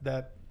that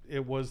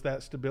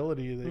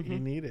stability that he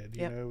needed.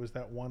 It was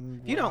that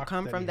one. If you don't rock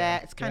come that from he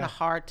that, had. it's kind of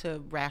hard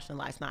to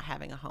rationalize not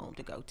having a home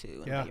to go to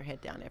and lay your head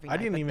down every night. I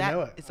didn't But even that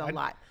know it. It's a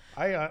lot.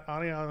 I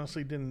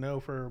honestly didn't know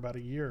for about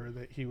a year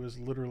that he was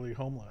literally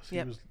homeless.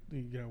 Yep. He was,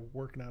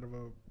 working out of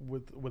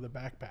with a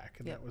backpack,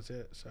 and that was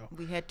it. So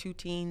We had 2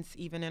 teens,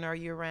 even in our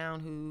year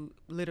round, who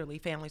literally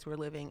families were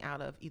living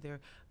out of either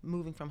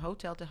moving from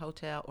hotel to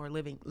hotel or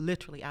living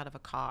literally out of a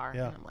car.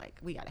 Yeah. And I'm like,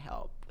 we got to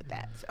help with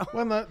that. So.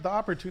 Well, the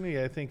opportunity,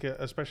 I think,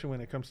 especially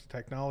when it comes to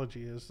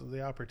technology, is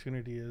the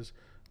opportunity is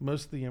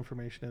most of the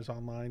information is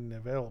online and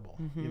available,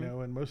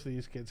 and most of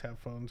these kids have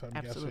phones, I'm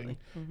Absolutely.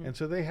 guessing. And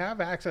so they have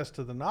access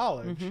to the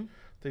knowledge.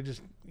 They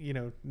just,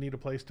 need a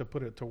place to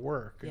put it to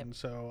work. Yep. And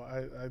so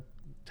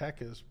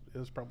tech is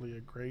probably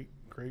a great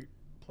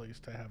place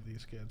to have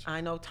these kids.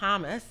 I know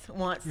Thomas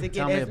wants to get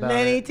Tell me as about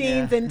many it.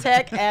 teens Yeah. in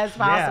tech as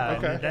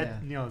possible. Yeah,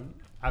 that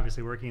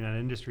obviously working in an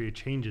industry, it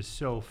changes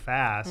so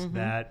fast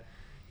that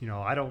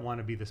I don't want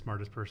to be the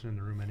smartest person in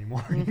the room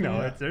anymore.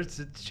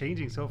 It's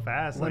changing so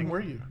fast. When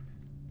were you?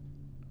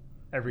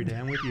 Every day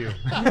I'm with you.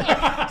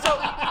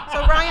 So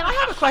Ryan, I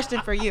have a question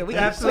for you. We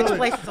can switch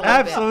places a little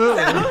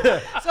Absolutely.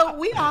 bit. So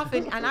we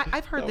often, and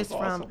I've heard this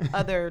from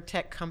other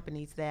tech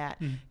companies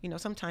that,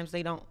 sometimes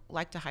they don't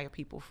like to hire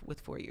people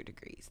with 4-year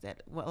degrees.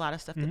 That a lot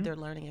of stuff that they're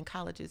learning in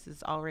colleges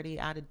is already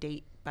out of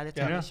date by the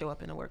time Yeah. they show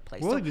up in a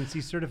workplace. We'll So- even see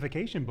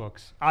certification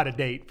books out of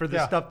date for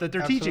the stuff that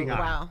they're teaching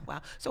absolutely. on.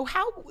 Wow. So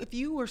if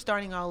you were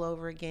starting all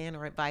over again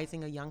or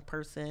advising a young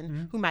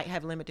person who might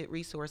have limited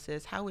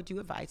resources, how would you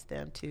advise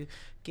them to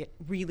get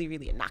really,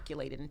 really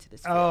inoculated into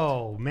this field?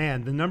 Oh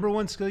man, the number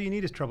one skill you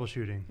need is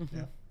troubleshooting.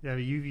 Yeah,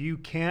 you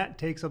can't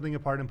take something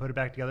apart and put it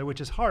back together,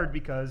 which is hard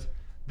because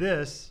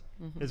this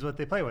is what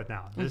they play with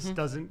now. This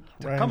doesn't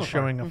come Ryan's apart.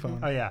 showing a phone.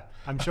 Oh yeah,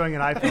 I'm showing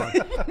an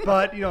iPhone.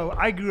 But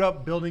I grew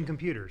up building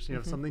computers.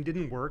 If something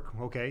didn't work,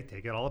 okay,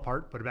 take it all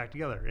apart, put it back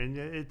together. And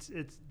it's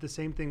the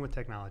same thing with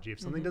technology. If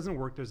something doesn't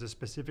work, there's a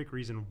specific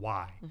reason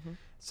why.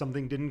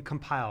 something didn't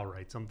compile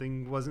right,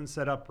 something wasn't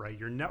set up right,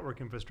 your network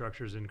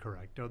infrastructure is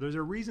incorrect. No, there's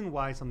a reason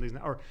why something's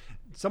not, or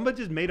somebody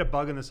just made a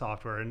bug in the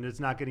software and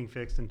it's not getting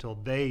fixed until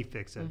they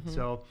fix it.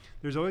 So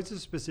there's always a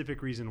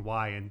specific reason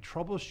why, and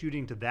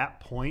troubleshooting to that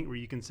point where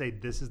you can say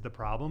this is the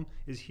problem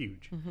is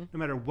huge. No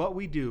matter what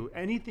we do,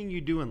 anything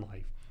you do in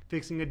life,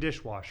 fixing a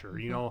dishwasher,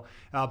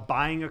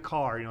 buying a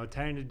car,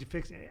 trying to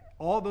fix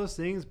all those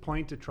things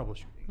point to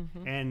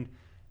troubleshooting. And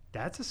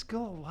that's a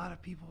skill a lot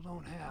of people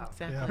don't have.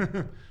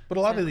 Exactly. Yeah. But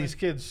a lot of these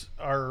kids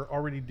are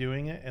already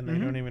doing it and they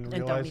don't even And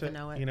realize don't even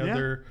know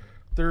it.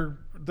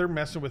 They're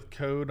messing with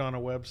code on a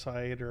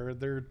website, or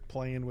they're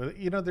playing with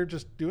it. They're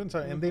just doing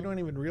something and they don't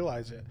even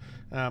realize it.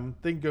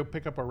 They can go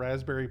pick up a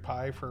Raspberry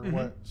Pi for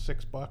what,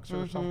 $6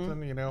 or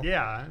something,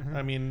 Yeah.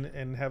 I mean,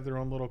 and have their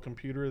own little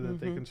computer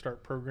that they can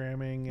start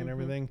programming and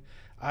everything.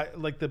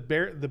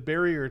 The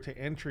barrier to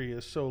entry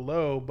is so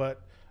low,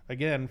 but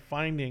again,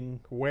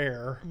 finding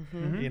where,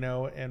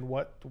 and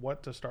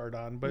what to start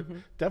on. But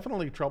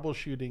definitely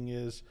troubleshooting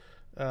is,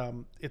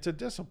 it's a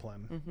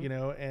discipline,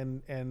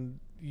 and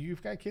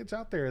you've got kids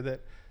out there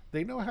that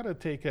they know how to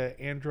take an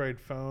Android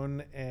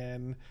phone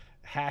and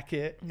hack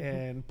it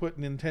and put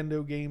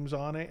Nintendo games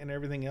on it and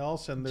everything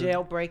else, and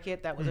Jailbreak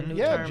it. That was a new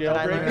yeah, term that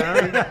I jailbreak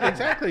learned. it.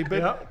 Exactly.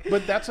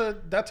 But that's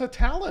a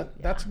talent.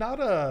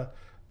 Yeah.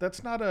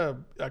 That's not a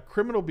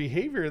criminal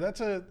behavior.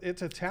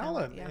 It's a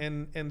talent. Yeah.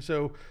 And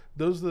so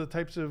those are the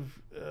types of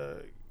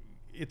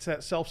it's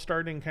that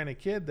self-starting kind of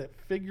kid that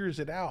figures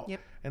it out. Yep.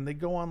 And they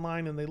go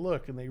online and they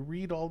look and they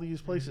read all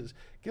these places.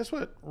 Guess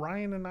what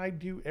Ryan and I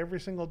do every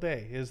single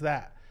day is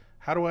that.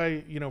 How do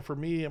I, for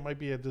me, it might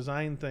be a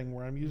design thing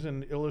where I'm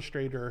using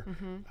Illustrator.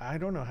 I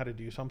don't know how to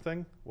do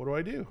something.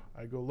 What do?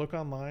 I go look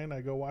online, I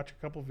go watch a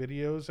couple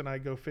videos, and I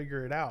go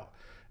figure it out.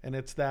 And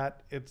it's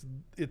that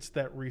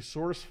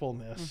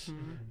resourcefulness,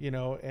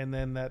 and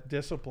then that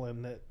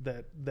discipline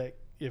that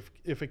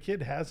if a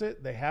kid has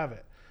it, they have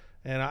it.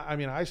 And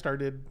I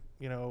started,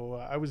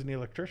 I was an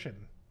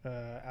electrician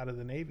out of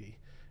the Navy,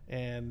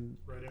 and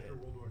Right after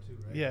World War II,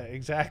 right? yeah,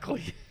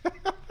 exactly.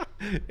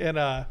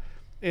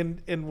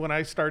 And when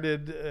I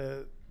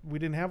started, we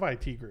didn't have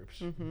IT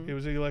groups. It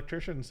was the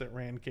electricians that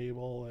ran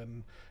cable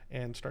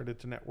and started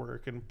to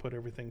network and put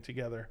everything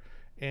together.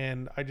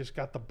 And I just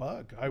got the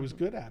bug. I was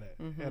good at it,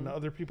 and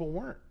other people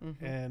weren't.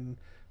 And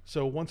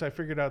so once I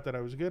figured out that I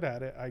was good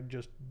at it, I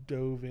just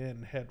dove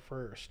in head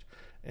first.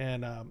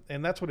 And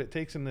that's what it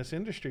takes in this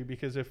industry,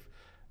 because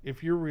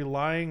if you're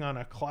relying on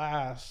a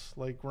class,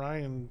 like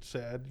Ryan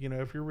said,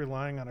 if you're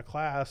relying on a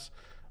class,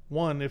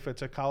 one, if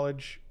it's a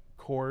college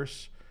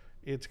course,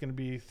 it's going to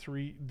be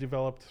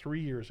developed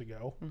 3 years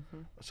ago.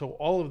 So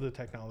all of the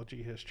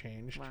technology has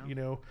changed.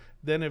 Wow.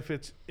 Then if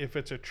it's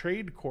a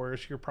trade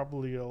course, you're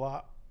probably a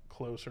lot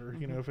closer.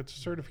 If it's a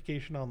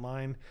certification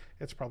online,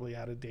 it's probably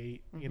out of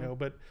date.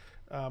 But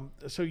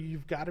so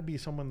you've got to be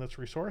someone that's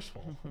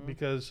resourceful,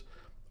 because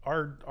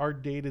our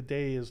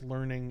day-to-day is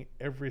learning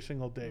every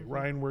single day.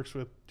 Ryan works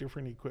with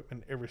different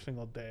equipment every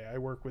single day. I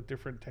work with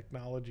different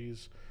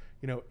technologies,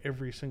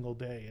 every single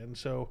day. And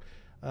so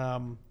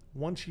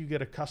once you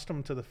get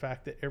accustomed to the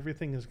fact that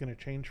everything is going to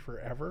change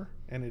forever,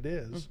 and it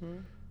is,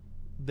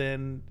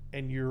 then,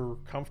 and you're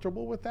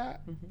comfortable with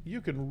that,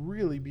 you can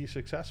really be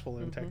successful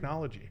in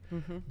technology.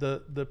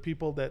 The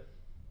people that,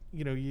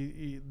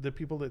 the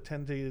people that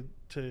tend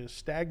to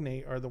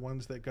stagnate are the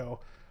ones that go,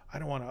 I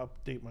don't want to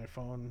update my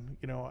phone.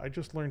 I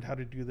just learned how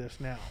to do this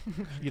now.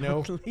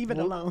 Leave it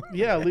alone.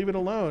 Yeah, leave it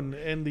alone.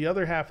 And the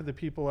other half of the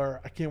people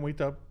are, I can't wait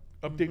to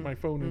update my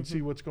phone and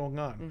see what's going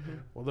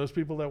on. Well, those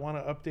people that want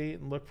to update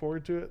and look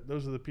forward to it,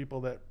 those are the people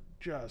that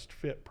just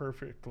fit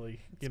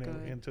perfectly,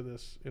 into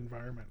this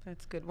environment.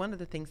 That's good. One of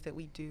the things that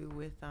we do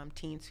with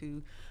teens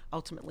who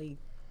ultimately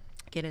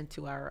get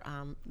into our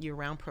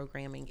year-round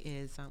programming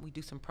is we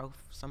do some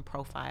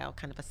profile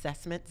kind of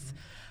assessments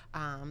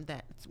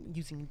that's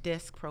using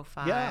DISC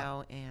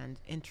profile and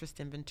interest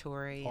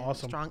inventory, and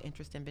strong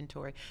interest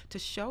inventory, to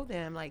show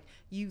them, like,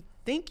 you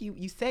think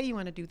you say you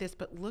want to do this,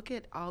 but look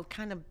at all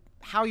kind of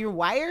how you're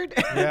wired,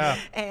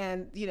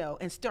 and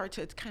and start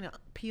to kind of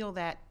peel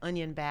that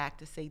onion back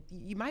to say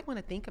you might want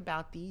to think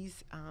about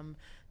these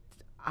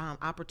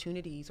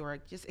opportunities, or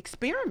just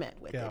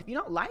experiment with it. If you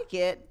don't like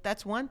it,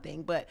 that's one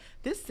thing, but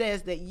this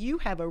says that you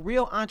have a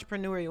real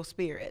entrepreneurial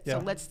spirit. So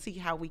let's see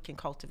how we can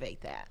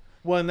cultivate that.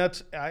 Well, and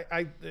that's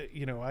I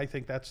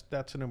think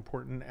that's an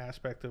important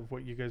aspect of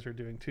what you guys are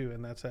doing too,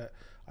 and that's that.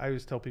 I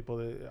always tell people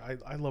that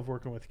I love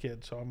working with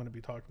kids, so I'm going to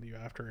be talking to you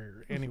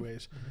after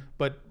anyways.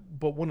 But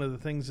one of the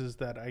things is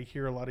that I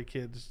hear a lot of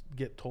kids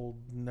get told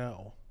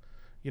no,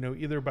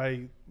 either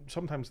by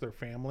sometimes their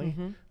family.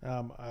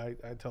 I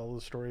tell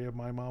the story of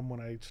my mom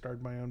when I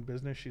started my own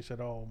business. She said,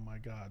 "Oh my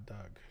God,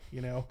 Doug,"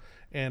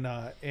 and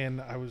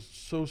I was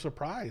so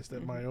surprised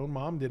that my own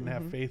mom didn't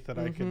have faith that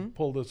I could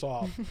pull this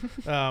off.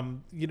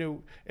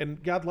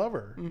 And God love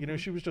her.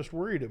 She was just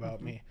worried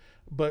about me.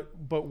 But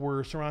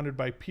we're surrounded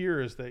by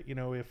peers that,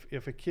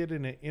 if a kid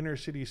in an inner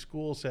city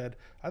school said,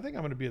 I think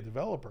I'm going to be a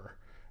developer,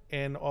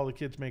 and all the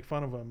kids make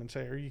fun of them and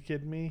say, "Are you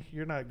kidding me?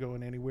 You're not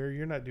going anywhere.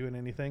 You're not doing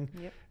anything."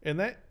 Yep. And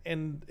that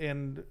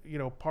and you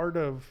know, part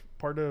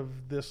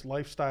of this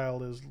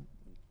lifestyle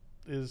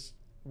is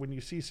when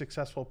you see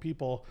successful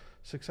people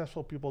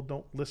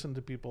don't listen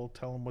to people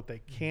tell them what they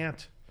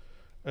can't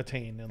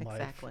attain in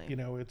Exactly. life. You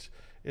know,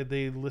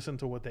 they listen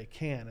to what they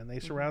can, and they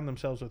surround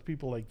themselves with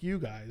people like you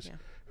guys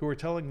who are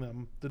telling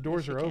them the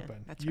doors you are can.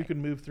 open. That's You right.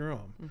 can move through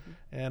them.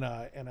 And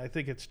I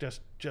think it's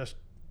just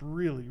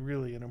really,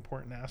 really an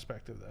important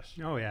aspect of this.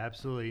 Oh yeah,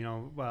 absolutely. You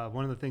know,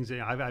 one of the things that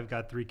I've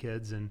got 3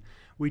 kids, and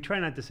we try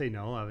not to say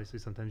no. Obviously,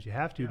 sometimes you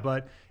have to.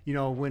 But you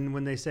know,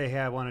 when they say, "Hey,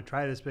 I want to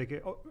try this,"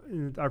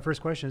 our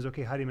first question is,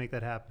 "Okay, how do you make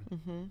that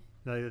happen?"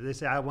 They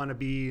say, "I want to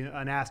be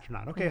an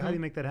astronaut." Okay, how do you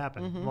make that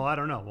happen? Well, I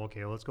don't know.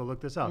 Okay, well, let's go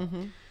look this up.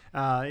 You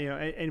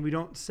know, and we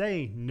don't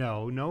say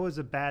no. No is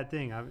a bad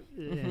thing,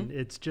 and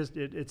it's just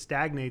it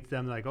stagnates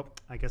them. Like, oh,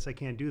 I guess I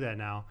can't do that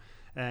now.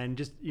 And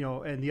just, you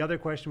know, and the other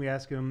question we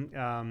ask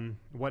them,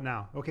 what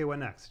now? Okay, what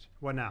next?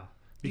 What now?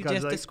 You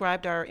just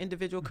described our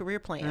individual career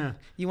plan.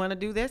 You want to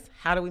do this?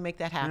 How do we make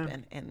that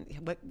happen? And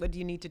what do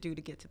you need to do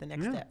to get to the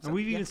next step? So, and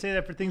we even say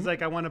that for things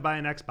like, I want to buy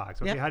an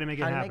Xbox. Okay, Yep. how do you make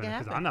it How do you happen? make it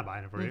Because happen? I'm not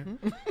buying it for you.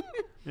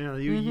 You know,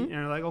 and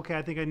you're like, okay,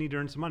 I think I need to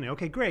earn some money.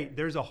 Okay, great.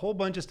 There's a whole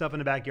bunch of stuff in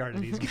the backyard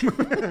that needs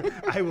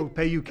I will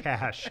pay you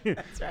cash.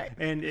 That's right.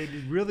 And it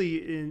really,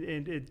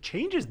 it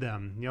changes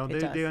them. You know, It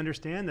does. they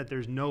understand that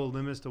there's no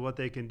limits to what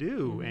they can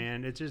do.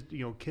 And it's just,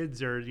 you know,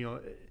 kids are, you know,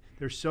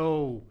 they're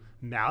so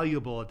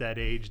malleable at that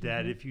age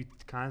that if you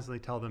constantly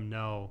tell them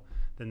no,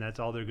 then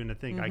that's all they're going to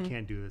think. I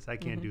can't do this. I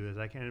can't do this.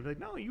 I can't. Be like,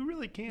 no, you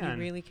really can.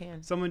 You really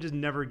can. Someone just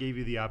never gave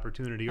you the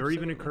opportunity or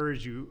even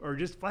encouraged you or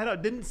just flat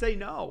out didn't say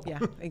no. Yeah,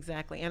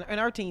 exactly. And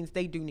our teens,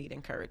 they do need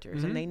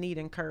encouragers, and they need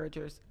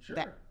encouragers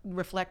that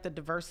reflect the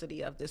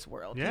diversity of this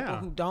world. Yeah. People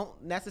who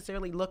don't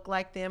necessarily look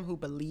like them, who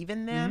believe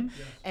in them,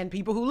 and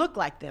people who look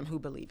like them, who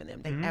believe in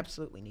them. They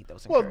absolutely need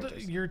those Well,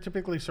 encouragers. you're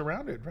typically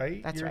surrounded,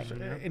 right? That's right.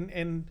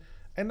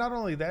 And not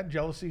only that,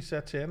 jealousy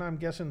sets in. I'm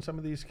guessing some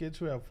of these kids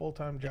who have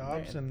full-time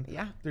jobs and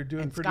they're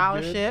doing And pretty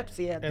scholarships,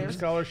 good. yeah, And there's-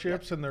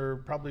 scholarships, and they're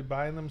probably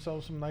buying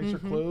themselves some nicer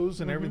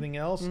clothes and everything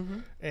else.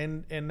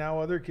 And now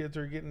other kids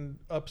are getting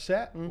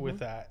upset with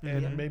that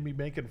and maybe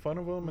making fun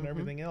of them and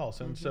everything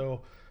else. And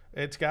so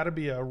it's got to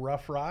be a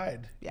rough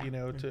ride, you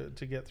know,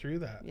 to get through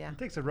that. Yeah. It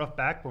takes a rough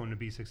backbone to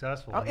be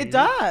successful. Oh, I mean, it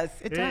does.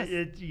 It does.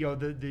 You know,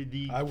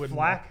 the I wouldn't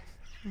flack.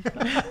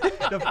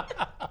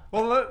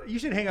 Well, you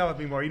should hang out with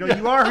me more. You know,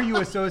 you are who you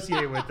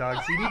associate with, Doug.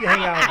 So you need to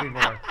hang out with me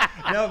more.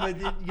 No, but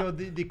you know,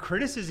 the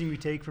criticism you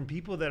take from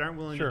people that aren't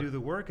willing to do the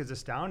work is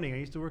astounding. I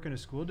used to work in a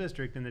school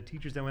district, and the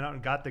teachers that went out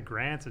and got the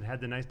grants and had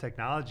the nice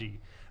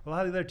technology. A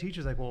lot of the other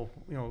teachers like, well,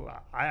 you know,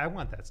 I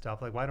want that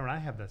stuff. Like, why don't I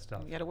have that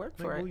stuff? You got to work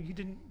Like, for well, it. you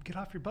didn't get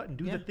off your butt and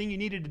do the thing you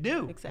needed to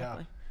do.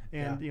 Exactly.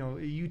 And you know,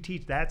 you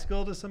teach that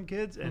skill to some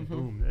kids, and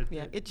boom,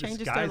 It changes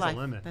the their sky's life.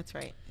 the limit. That's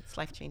right. It's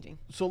life changing.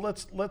 So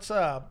let's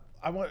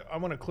I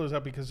want to close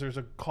out because there's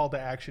a call to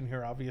action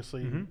here.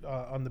 Obviously,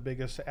 on the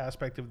biggest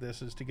aspect of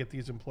this is to get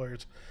these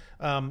employers.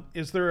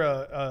 Is there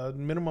a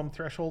minimum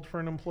threshold for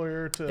an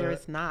employer to? There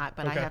is not,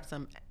 but Okay. I have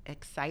some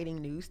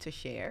exciting news to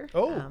share.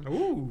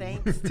 Ooh.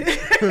 Thanks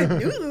to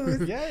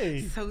news.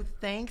 Yay. So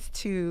thanks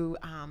to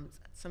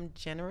some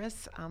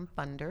generous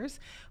funders,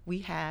 we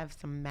have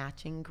some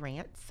matching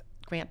grant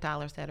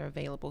dollars that are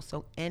available.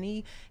 So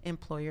any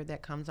employer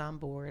that comes on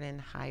board and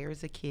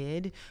hires a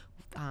kid,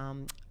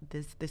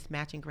 this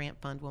matching grant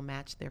fund will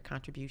match their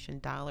contribution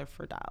dollar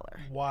for dollar.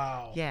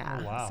 Wow. Yeah.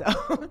 Oh, wow. So,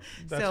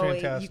 That's so you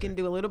fantastic. can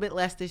do a little bit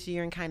less this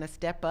year and kind of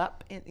step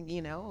up, and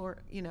you know, or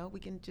you know, we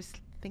can just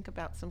think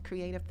about some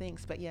creative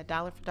things. But yeah,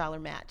 dollar for dollar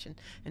match in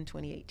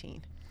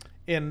 2018.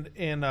 And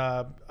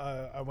I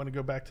want to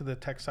go back to the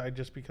tech side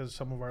just because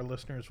some of our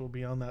listeners will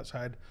be on that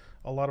side.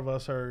 A lot of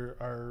us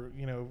are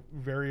you know,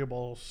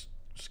 variable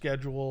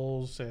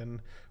schedules,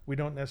 and we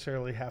don't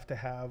necessarily have to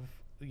have,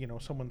 you know,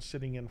 someone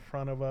sitting in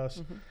front of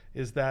us.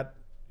 Is that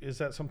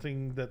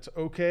something that's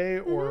okay,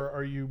 or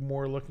are you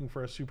more looking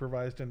for a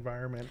supervised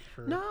environment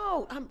for?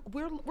 No,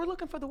 we're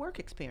looking for the work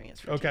experience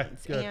for Okay,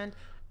 teens. good. And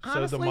So the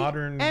honestly,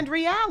 modern- and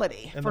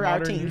reality And for the our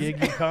modern teens.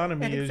 gig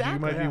economy is you Exactly.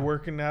 might be Yeah.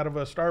 working out of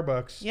a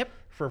Starbucks Yep.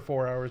 for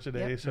 4 hours a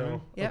day. Yep.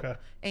 So Yep. okay.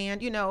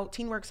 And you know,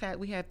 TeenWorks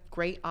we have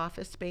great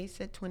office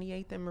space at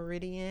 28th and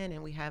Meridian,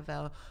 and we have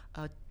a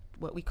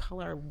what we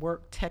call our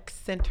work tech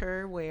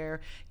center, where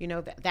you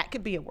know that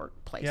could be a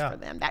workplace Yeah. for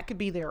them. That could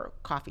be their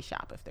coffee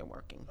shop if they're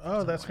working.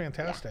 Oh, that's somewhere.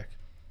 fantastic.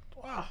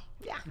 Wow.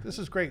 Yeah. This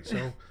is great.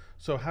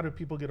 So how do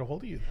people get a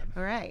hold of you then?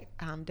 All right,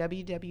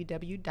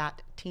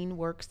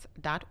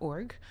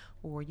 www.teenworks.org,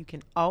 or you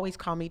can always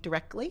call me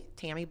directly,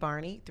 Tammy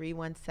Barney,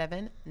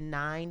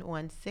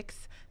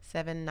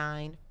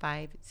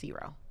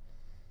 317-916-7950.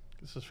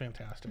 This is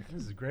fantastic.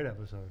 This is a great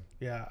episode.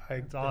 Yeah,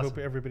 I awesome. hope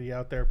everybody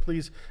out there,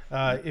 please,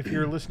 if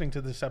you're listening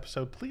to this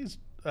episode, please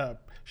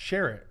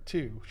share it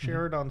too.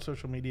 Share it on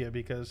social media,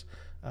 because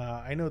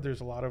I know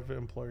there's a lot of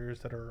employers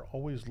that are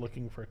always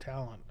looking for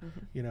talent,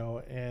 you know,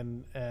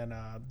 and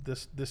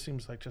this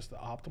seems like just the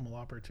optimal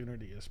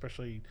opportunity,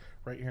 especially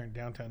right here in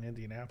downtown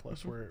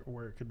Indianapolis,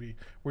 where it could be,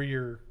 where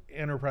your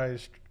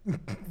enterprise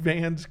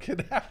vans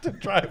could have to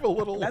drive a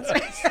little less.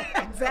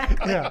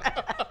 Exactly. Yeah.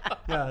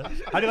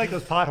 How do you like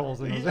those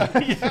potholes in those?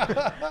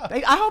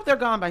 I hope they're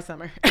gone by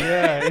summer.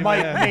 Yeah,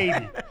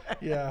 Maybe.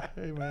 Yeah,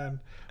 amen.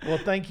 Well,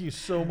 thank you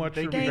so much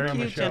for being on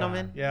the show.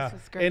 Gentlemen. Yeah,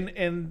 This is great.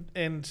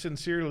 and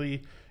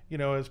sincerely, you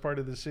know, as part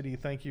of the city,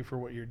 thank you for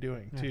what you're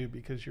doing too,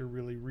 because you're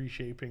really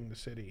reshaping the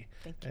city.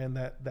 Thank you. And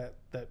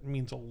that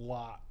means a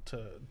lot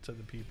to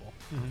the people.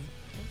 Thank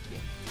you.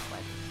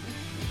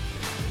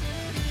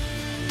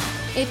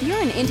 If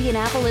you're an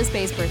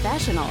Indianapolis-based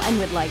professional and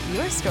would like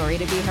your story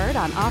to be heard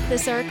on Off the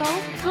Circle,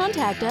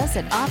 contact us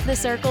at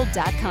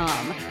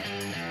offthecircle.com.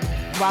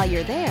 While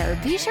you're there,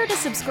 be sure to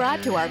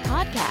subscribe to our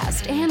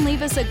podcast and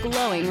leave us a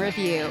glowing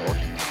review.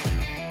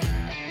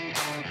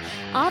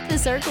 Off the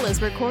Circle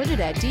is recorded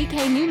at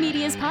DK New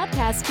Media's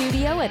podcast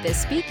studio at the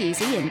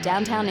Speakeasy in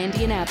downtown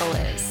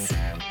Indianapolis.